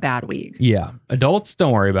have a bad week. Yeah. Adults,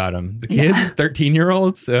 don't worry about them. The kids,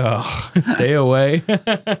 13-year-olds, stay away.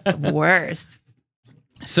 Worst.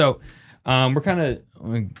 So we're kind of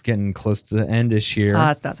getting close to the end-ish here. Oh,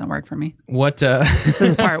 that doesn't work for me. What? This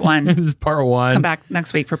is part 1. This is part 1. Come back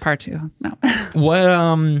next week for part 2. No.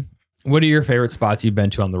 What are your favorite spots you've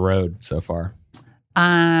been to on the road so far?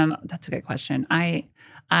 That's a good question.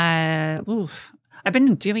 I've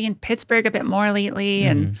been doing Pittsburgh a bit more lately,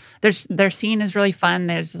 and their scene is really fun.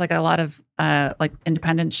 There's like a lot of like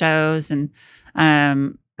independent shows, and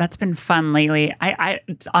that's been fun lately. I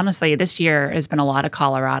honestly, this year has been a lot of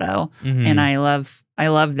Colorado, and I love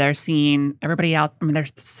their scene. Everybody out, I mean,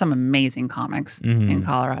 there's some amazing comics in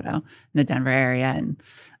Colorado, in the Denver area, and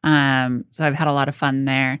so I've had a lot of fun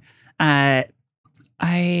there. I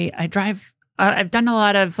drive. I've done a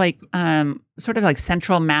lot of like sort of like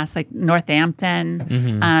central Mass, like Northampton.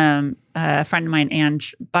 A friend of mine,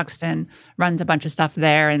 Ange Buxton, runs a bunch of stuff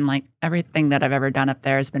there, and like everything that I've ever done up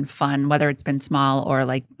there has been fun, whether it's been small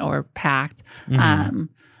or packed. I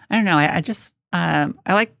don't know. I just I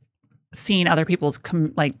like seeing other people's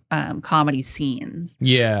comedy scenes.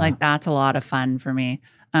 Yeah, like that's a lot of fun for me.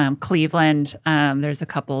 Cleveland, there's a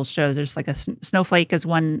couple shows. There's like a Snowflake is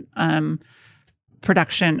one.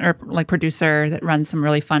 Production or like producer that runs some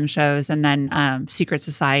really fun shows, and then Secret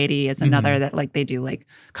Society is another that like they do like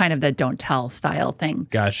kind of the don't tell style thing.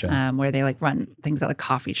 Gotcha. Where they like run things at like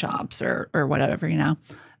coffee shops or whatever, you know.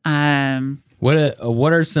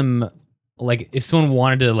 What are some, like, if someone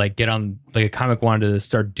wanted to like get on, like a comic wanted to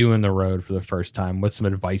start doing the road for the first time, what's some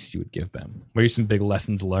advice you would give them? What are some big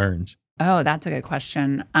lessons learned? Oh, that's a good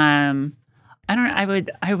question. I don't know.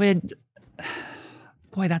 I would.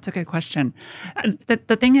 Boy, that's a good question.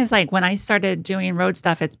 The thing is, like, when I started doing road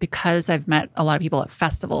stuff, it's because I've met a lot of people at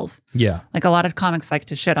festivals. Yeah. Like, a lot of comics like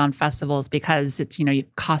to shit on festivals because it's,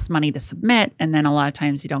 it costs money to submit, and then a lot of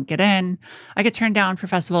times you don't get in. I get turned down for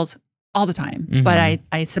festivals all the time, but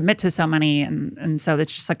I submit to so many, and so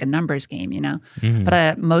it's just like a numbers game,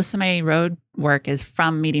 But most of my road work is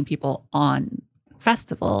from meeting people on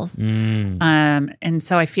festivals. And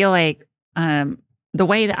so I feel like the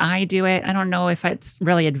way that I do it, I don't know if it's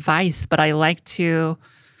really advice, but I like to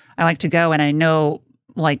go, and I know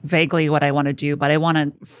like vaguely what I want to do, but I want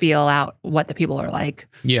to feel out what the people are like.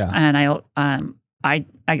 Yeah. And I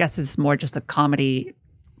guess it's more just a comedy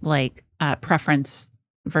like preference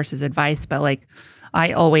versus advice, but like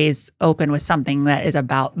I always open with something that is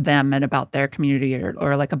about them and about their community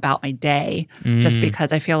or like about my day, just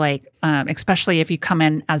because I feel like, especially if you come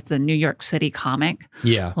in as the New York City comic,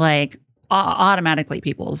 like automatically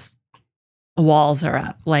people's walls are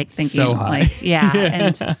up, like thinking so high. like,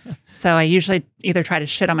 and so I usually either try to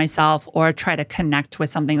shit on myself or try to connect with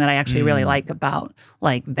something that I actually really like about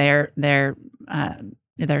like their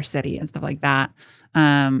city and stuff like that.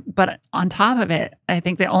 But on top of it, I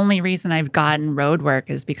think the only reason I've gotten road work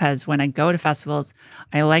is because when I go to festivals,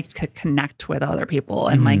 I like to connect with other people.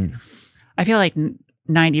 And like, I feel like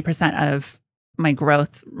 90% of my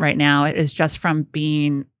growth right now is just from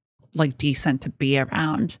being like decent to be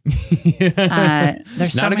around.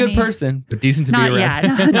 There's not a good person, but decent to be around.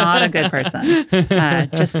 Yeah, not a good person.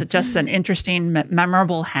 Just an interesting,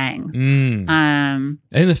 memorable hang. I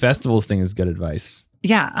think the festivals thing is good advice.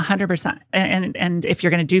 Yeah, 100%. And if you're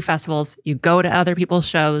going to do festivals, you go to other people's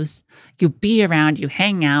shows, you be around, you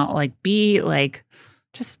hang out, like be like,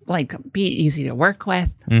 just like be easy to work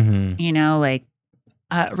with, you know, like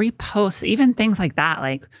repost, even things like that.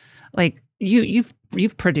 Like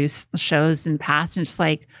you've produced shows in the past and just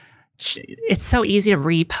like, it's so easy to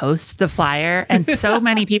repost the flyer and so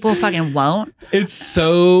many people fucking won't. It's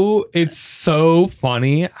so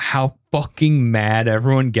funny how fucking mad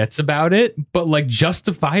everyone gets about it, but like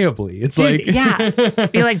justifiably. It's dude, like, yeah.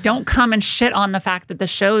 Be like, don't come and shit on the fact that the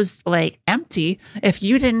show's like empty if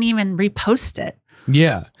you didn't even repost it.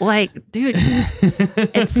 Yeah. Like, dude,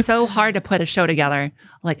 it's so hard to put a show together.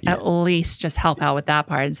 Like, at least just help out with that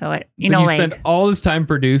part. And so, you spend all this time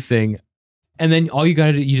producing, and then all you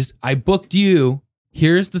got to do, I booked you.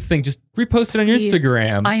 Here's the thing. Just repost it on your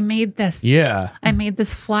Instagram. I made this. Yeah. I made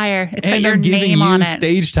this flyer. It's and got your name on it.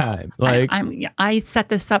 Stage time. Like I set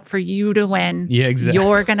this up for you to win. Yeah, exactly.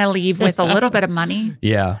 You're going to leave with a little bit of money.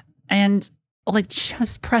 Yeah. And like,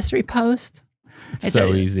 just press repost. It's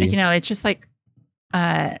so easy. You know, it's just like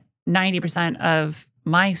 90% of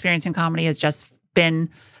my experience in comedy has just been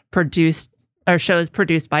produced or shows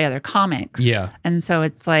produced by other comics. Yeah. And so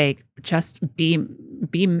it's like, just be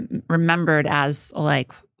remembered as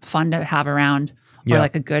like fun to have around or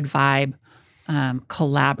like a good vibe,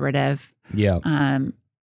 collaborative. Yeah.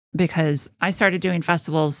 Because I started doing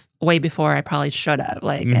festivals way before I probably should have.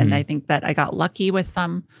 Like, and I think that I got lucky with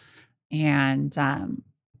some, and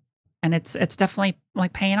it's definitely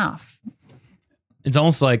like paying off. It's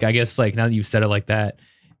almost like, I guess, like now that you've said it like that,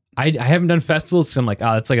 I haven't done festivals because I'm like,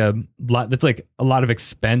 oh, it's like a lot. That's like a lot of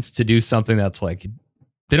expense to do something that's like,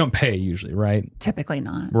 they don't pay usually, right? Typically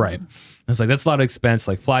not. Right. It's like, that's a lot of expense.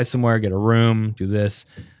 Like fly somewhere, get a room, do this.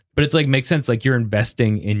 But it's like, makes sense. Like you're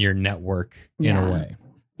investing in your network in a way.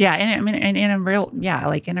 Yeah. And I mean, in a real,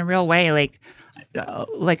 like in a real way, like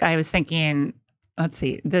I was thinking, let's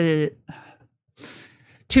see, 2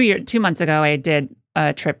 months ago, I did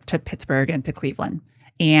a trip to Pittsburgh and to Cleveland.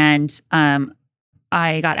 And,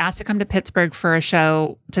 I got asked to come to Pittsburgh for a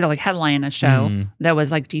show, to like headline a show that was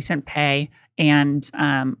like decent pay. And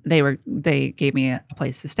they gave me a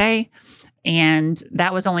place to stay. And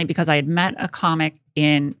that was only because I had met a comic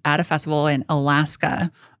at a festival in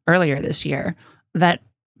Alaska earlier this year that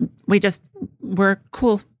we just were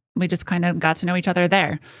cool. We just kind of got to know each other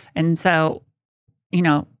there. And so, you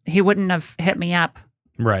know, he wouldn't have hit me up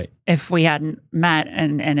right if we hadn't met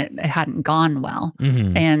and it hadn't gone well.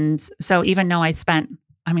 And so even though I spent,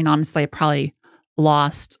 I mean, honestly, I probably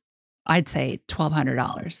lost, I'd say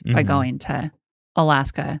 $1,200 by going to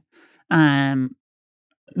Alaska. You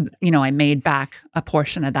know, I made back a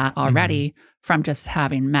portion of that already from just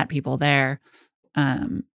having met people there.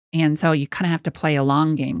 And so you kind of have to play a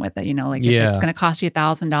long game with it, you know, like if it's going to cost you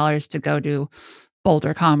 $1,000 to go to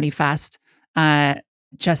Boulder Comedy Fest,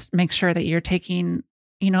 just make sure that you're taking,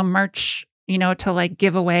 you know, merch, you know, to like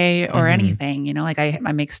give away or anything, you know, like I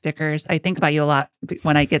make stickers. I think about you a lot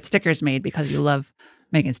when I get stickers made because you love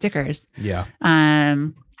making stickers. Yeah.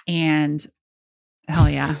 And hell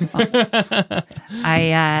yeah.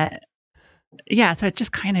 So it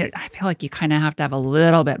just kind of, I feel like you kind of have to have a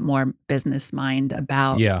little bit more business mind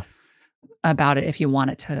about it if you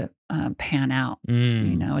want it to pan out.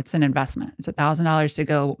 You know, it's an investment. It's $1,000 to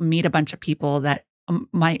go meet a bunch of people that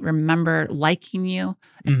might remember liking you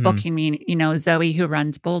and booking me. You know, Zoe, who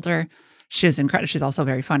runs Boulder, she's incredible. She's also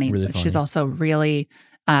very funny. But she's also really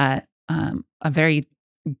a very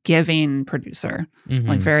giving producer,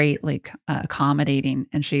 like very like accommodating.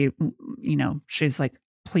 And she, you know, she's like,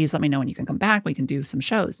 please let me know when you can come back. We can do some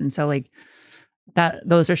shows. And so like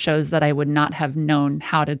those are shows that I would not have known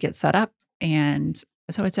how to get set up. And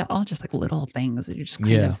so it's all just like little things that you're just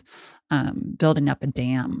kind of building up a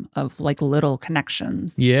dam of like little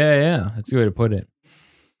connections. Yeah. That's a good way to put it.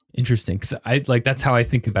 Interesting. Cause I like, that's how I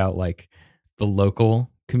think about like the local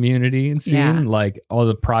community and scene, Yeah. like all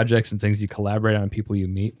the projects and things you collaborate on, people you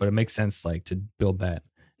meet, but it makes sense like to build that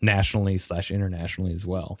nationally / internationally as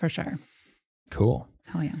well. For sure. Cool.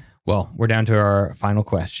 Hell yeah. Well, we're down to our final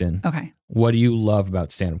question. Okay. What do you love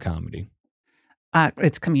about stand-up comedy?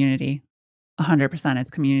 It's community. 100%. It's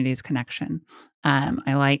community, it's connection.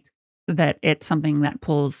 I like that it's something that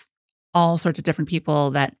pulls all sorts of different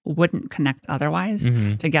people that wouldn't connect otherwise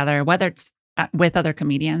together, whether it's with other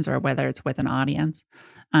comedians or whether it's with an audience.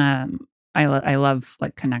 I love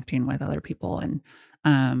like connecting with other people. And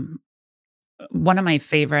one of my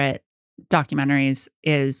favorite documentaries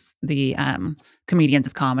is the Comedians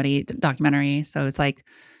of Comedy documentary. So it's like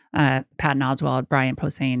Patton Oswalt, Brian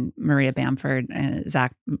Posehn, Maria Bamford, and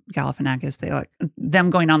Zach Galifianakis. They like them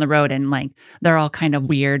going on the road and like they're all kind of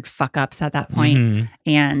weird fuck ups at that point.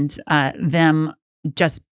 And them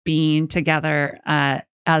just being together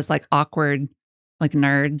as like awkward like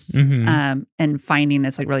nerds and finding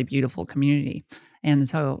this like really beautiful community. And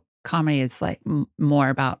so comedy is like more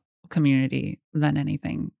about community than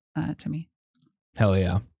anything to me. Hell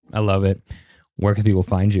yeah. I love it. Where can people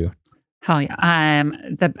find you? Hell yeah.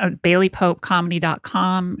 The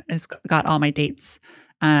BaileyPopeComedy.com has got all my dates.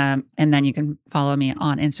 And then you can follow me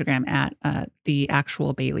on Instagram at the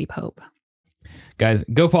actual Bailey Pope. Guys,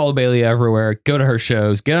 go follow Bailey everywhere. Go to her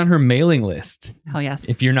shows. Get on her mailing list. Hell yes.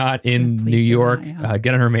 If you're not in New York,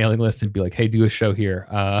 get on her mailing list and be like, hey, do a show here.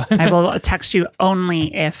 I will text you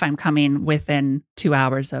only if I'm coming within 2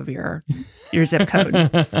 hours of your zip code.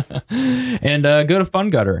 And go to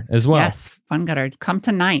Fun Gutter as well. Yes, Fun Gutter. Come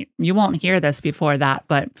tonight. You won't hear this before that,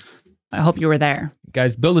 but I hope you were there.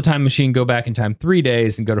 Guys, build a time machine, go back in time 3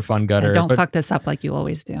 days and go to Fun Gutter. Don't fuck this up like you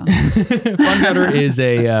always do. Fun Gutter is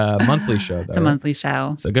a monthly show, though. It's a monthly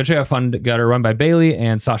show. So go check out Fun Gutter, run by Bailey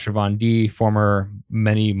and Sasha Von D, former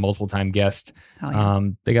multiple time guest. Yeah.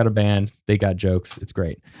 They got a band. They got jokes. It's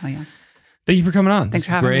great. Oh yeah. Thank you for coming on. Thanks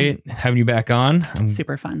this for is great me. Having you back on.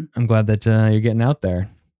 Super fun. I'm glad that you're getting out there.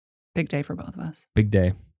 Big day for both of us. Big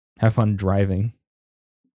day. Have fun driving.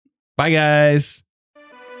 Bye, guys.